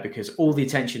game there, because all the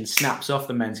attention snaps off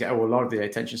the men's game, or a lot of the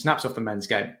attention snaps off the men's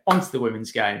game onto the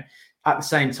women's game at the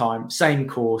same time, same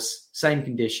course, same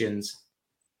conditions.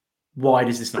 Why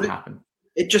does this not happen?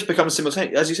 It just becomes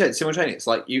simultaneous, as you said, simultaneous.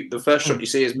 Like the first shot you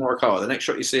see is Morikawa, the next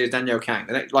shot you see is Danielle Kang.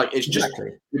 The next, it's just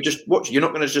you're just watching. You're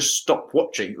not going to just stop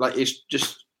watching. Like it's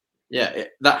just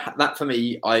that for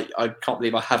me, I can't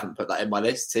believe I haven't put that in my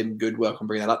list. Tim, good work on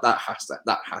bringing that up. That has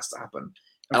to happen.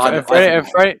 And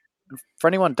for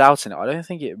anyone doubting it, I don't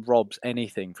think it robs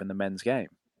anything from the men's game.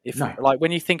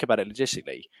 When you think about it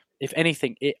logistically, if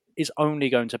anything, it is only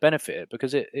going to benefit it,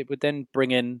 because it would then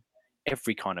bring in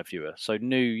every kind of viewer. So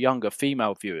new, younger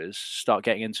female viewers start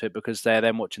getting into it because they're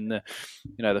then watching the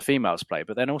females play.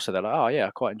 But then also they're like, oh yeah,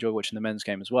 I quite enjoy watching the men's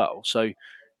game as well. So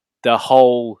the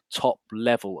whole top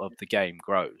level of the game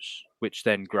grows, which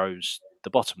then grows the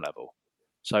bottom level.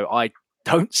 So I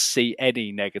don't see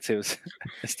any negatives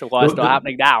as to why it's not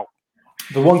happening now.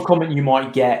 The one comment you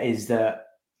might get is that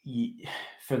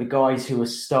for the guys who are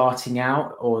starting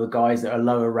out, or the guys that are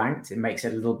lower ranked, it makes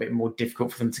it a little bit more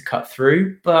difficult for them to cut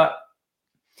through. But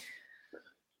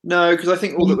no, because I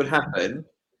think all that would happen.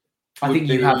 I think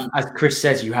you have, as Chris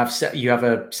says, you have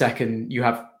second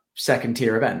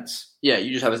tier events. Yeah,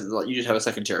 you just have a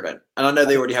second tier event, and I know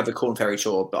they already have the Corn Ferry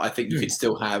Tour, but I think you could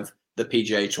still have the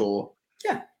PGA Tour.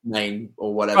 Yeah. Name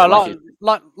or whatever. Well,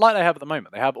 like they have at the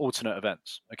moment, they have alternate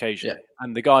events occasionally,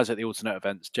 and the guys at the alternate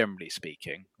events, generally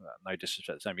speaking, no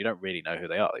disrespect to them, you don't really know who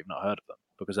they are. You've not heard of them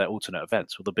because they're alternate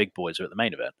events. Well, the big boys are at the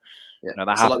main event. Yeah,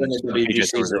 that so happens. like when there's the BGC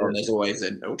season, there's always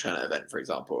an alternate event, for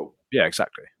example. Yeah,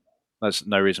 exactly. There's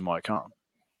no reason why it can't.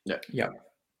 Yeah.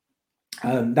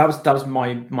 That was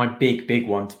my big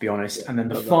one, to be honest. And then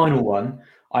the final one,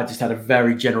 I just had a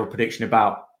very general prediction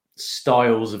about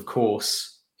styles of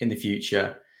course in the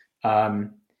future.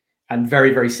 And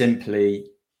very, very simply,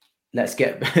 let's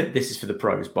get this is for the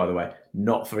pros, by the way,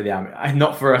 not for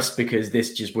not for us, because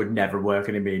this just would never work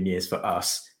in a million years for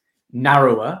us.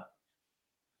 Narrower,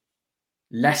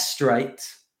 less straight,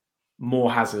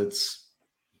 more hazards.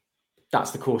 That's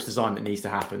the course design that needs to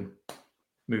happen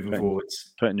moving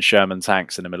forwards. Putting Sherman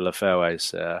tanks in the middle of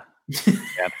fairways.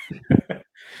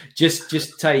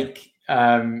 Just take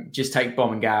bomb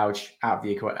and gouge out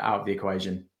of the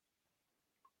equation.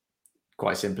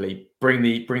 Quite simply, bring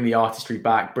the artistry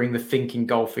back, bring the thinking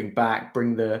golfing back,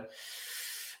 bring the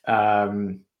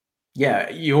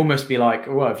you almost be like,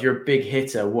 well, if you're a big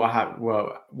hitter, what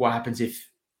happens if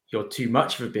you're too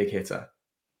much of a big hitter,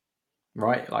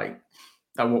 right? Like,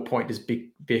 at what point does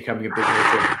becoming a big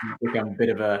hitter become a bit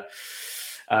of a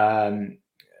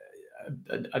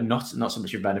not so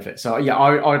much of a benefit? So yeah,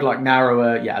 I would like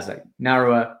narrower,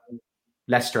 narrower,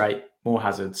 less straight, more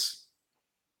hazards.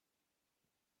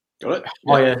 Got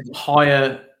it.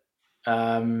 Higher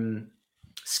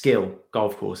skill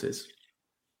golf courses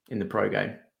in the pro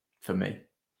game for me.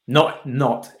 Not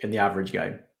in the average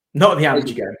game. Not the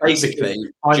average game. Basically,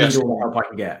 I need all the help I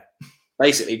can get.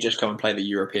 Basically, just come and play the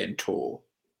European Tour.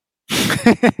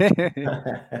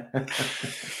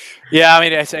 Yeah, I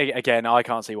mean, again, I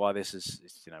can't see why this is.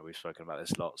 We've spoken about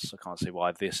this lots. I can't see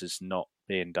why this is not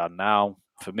being done now.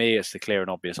 For me, it's the clear and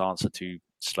obvious answer to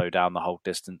slow down the whole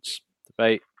distance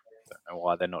debate. I don't know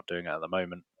why they're not doing it at the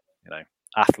moment.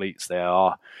 Athletes,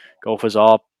 golfers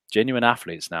are genuine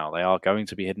athletes now. They are going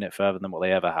to be hitting it further than what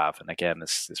they ever have. And again,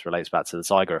 this relates back to the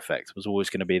Tiger effect. It was always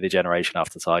going to be the generation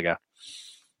after Tiger.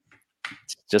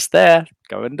 It's just there.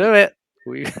 Go and do it.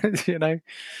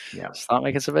 Start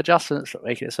making some adjustments, not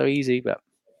making it so easy. But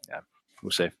yeah,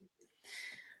 we'll see.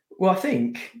 Well, I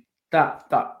think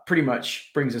that pretty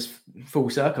much brings us full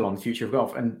circle on the future of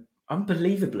golf. And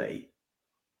unbelievably,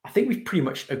 I think we've pretty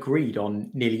much agreed on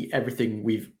nearly everything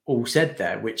we've all said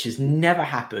there, which has never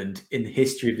happened in the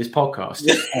history of this podcast,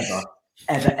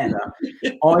 ever.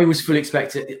 I was fully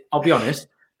expecting. I'll be honest,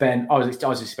 Ben. I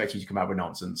was expecting you to come out with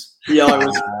nonsense. Yeah, I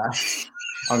was.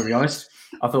 I'm gonna be honest.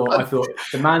 I thought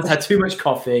the man's had too much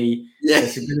coffee. Yeah,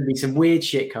 there's going to be some weird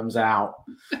shit comes out.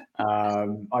 I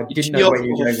didn't know where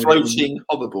you were going. Floating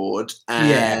hoverboard,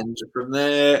 and from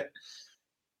there.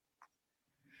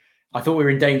 I thought we were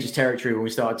in dangerous territory when we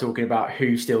started talking about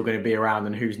who's still going to be around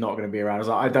and who's not going to be around. I was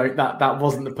like, that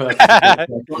wasn't the purpose.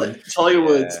 Tiger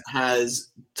Woods has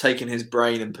taken his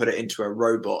brain and put it into a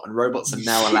robot, and robots are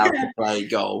now allowed to play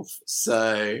golf.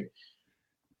 So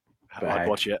I'd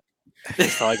watch it.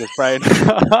 Tiger's brain.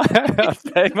 I'd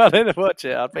pay money to watch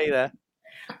it. I'd be there.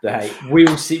 But hey, we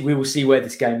will see where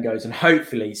this game goes, and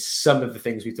hopefully some of the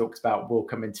things we talked about will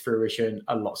come into fruition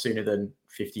a lot sooner than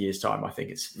 50 years time. I think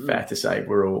it's fair to say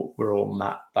we're all on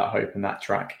that hope and that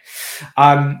track.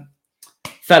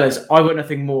 Fellas, I've got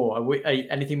nothing more.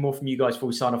 Anything more from you guys before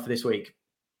we sign off for this week?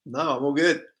 No, I'm all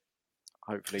good.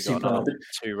 Hopefully got another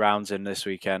 2 rounds in this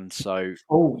weekend. So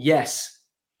yes.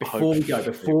 Before we go,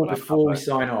 before we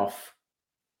sign off,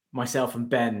 myself and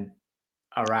Ben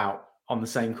are out on the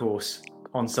same course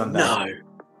on Sunday. No,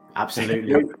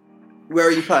 absolutely. Where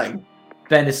are you playing?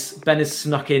 Ben has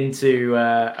snuck into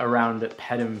a round at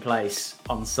Pedham Place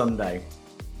on Sunday.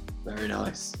 Very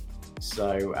nice.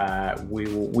 So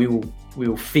we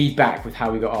will feed back with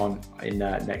how we got on in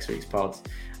next week's pod.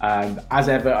 As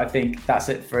ever, I think that's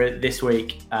it for this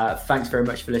week. Thanks very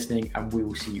much for listening, and we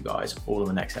will see you guys all in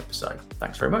the next episode.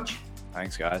 Thanks very much.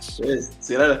 Thanks, guys. Cheers.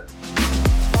 See you later.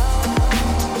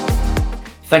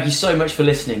 Thank you so much for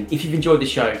listening. If you've enjoyed the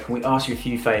show, can we ask you a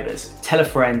few favours? Tell a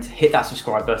friend, hit that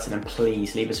subscribe button, and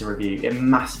please leave us a review. It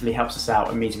massively helps us out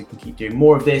and means we can keep doing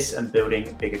more of this and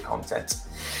building bigger content.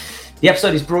 The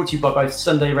episode is brought to you by both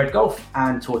Sunday Red Golf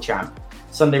and Tour Champ.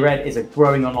 Sunday Red is a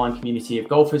growing online community of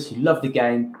golfers who love the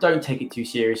game, don't take it too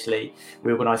seriously.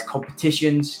 We organise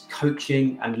competitions,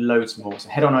 coaching, and loads more. So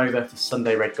head on over to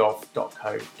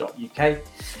sundayredgolf.co.uk.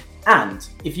 And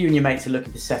if you and your mates are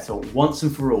looking to settle once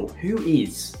and for all who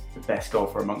is the best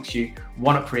golfer amongst you,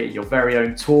 why not create your very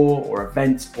own tour or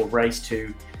event or race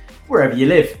to wherever you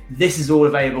live? This is all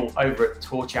available over at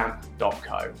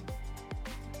tourchamp.co.